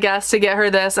hats, I guess, to get her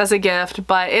this as a gift,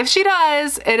 but if she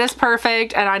does, it is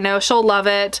perfect and I know she'll love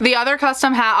it. The other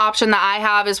custom hat option that I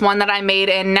have is one that I made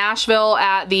in Nashville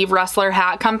at the Rustler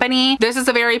Hat Company. This is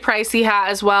a very pricey hat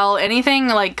as well. Anything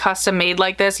like custom made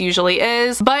like this usually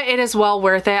is, but it is well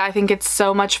worth it. I think it's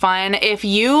so much fun. If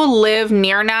you live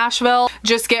near Nashville,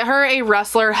 just get her a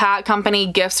Rustler Hat Company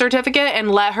gift certificate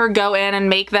and let her go in and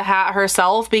make the hat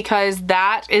herself, because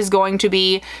that is going to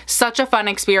be such a fun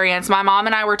experience. My mom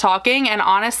and I were talking, and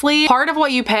honestly, part of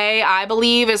what you pay, I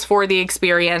believe, is for the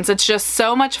experience. It's just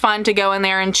so much fun to go in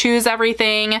there and choose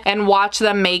everything and watch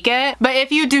them make it. But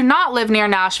if you do not live near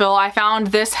Nashville, I found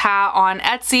this hat on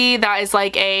Etsy that is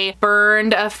like a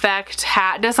burned effect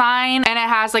hat design, and it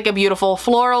has like a beautiful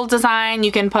floral design.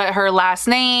 You can put her last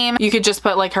name, you could just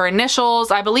put like her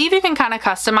initials. I believe you can kind of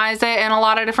customize it in a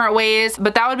lot of different ways,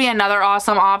 but that would be another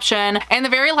awesome option. And the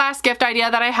very last gift idea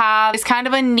that I have is kind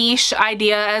of a niche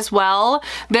idea as well.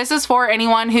 This is for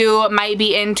anyone who might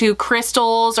be into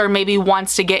crystals or maybe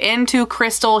wants to get into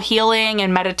crystal healing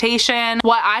and meditation.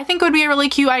 What I think would be a really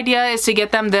cute idea is to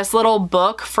get them this little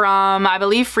book from, I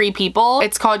believe, Free People.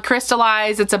 It's called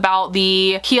Crystallize. It's about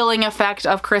the healing effect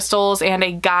of crystals and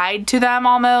a guide to them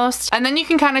almost. And then you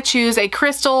can kind of choose a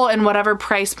crystal in whatever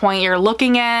price point you're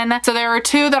looking in. So there are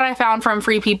two that I found from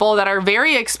Free People that are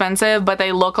very expensive, but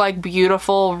they look like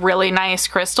beautiful, really nice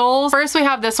crystals. First, we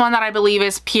have this one that I believe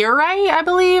is pyrite, I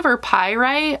believe, or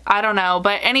pyrite. I don't know.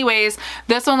 But anyways,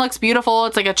 this one looks beautiful.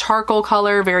 It's like a charcoal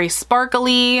color, very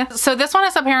sparkly. So this one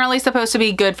is apparently supposed to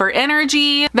be good for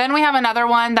energy. Then we have another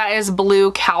one that is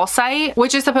blue calcite,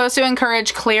 which is supposed to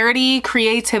encourage clarity,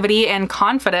 creativity, and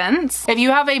confidence. If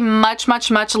you have a much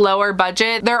lower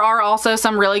budget, there are also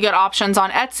some really good options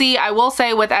on Etsy. I will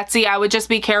say with Etsy, I would just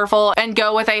be careful and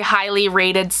go with a highly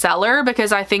rated seller,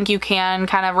 because I think you can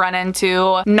kind of run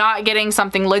into not getting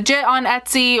something legit on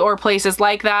Etsy or places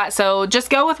like that. So just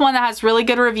go with one that has really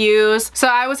good reviews. So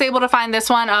I was able to find this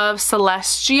one of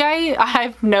Celestite. I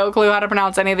have no clue how to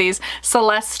pronounce any of these.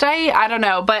 Celestite? I don't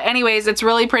know. But anyways, it's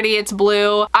really pretty. It's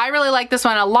blue. I really like this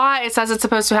one a lot. It says it's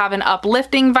supposed to have an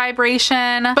uplifting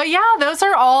vibration. But yeah, those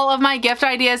are all of my gift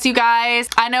ideas, you guys.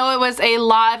 I know it was a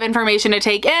lot of information to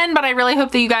take in, but I really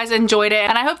hope that you guys enjoyed it.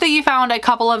 And I hope that you found a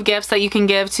couple of gifts that you can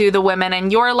give to the women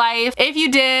in your life. If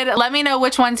you did, let me know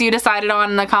which ones you decided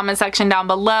on in the comment section down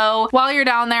below. While you're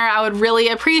down there, I would really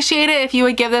appreciate it if you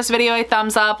would give this video a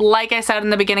thumbs up. Like I said in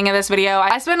the beginning of this video,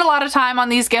 I spend a lot of time on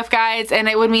these gift guides, and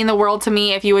it would mean the world to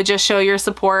me if you would just show your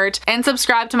support and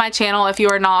subscribe to my channel if you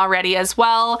are not already as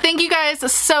well. Thank you guys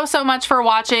so much for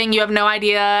watching. You have no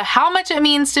idea how much it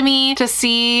means to me to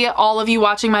see all of you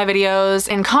watching my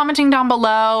videos and commenting down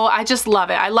below. I just love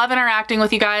it. I love interacting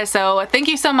with you guys, so thank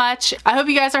you so much. I hope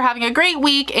you guys are having a great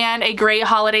week and a great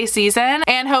holiday season,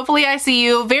 and hopefully I see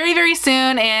you very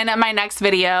soon in my next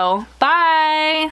video. Bye!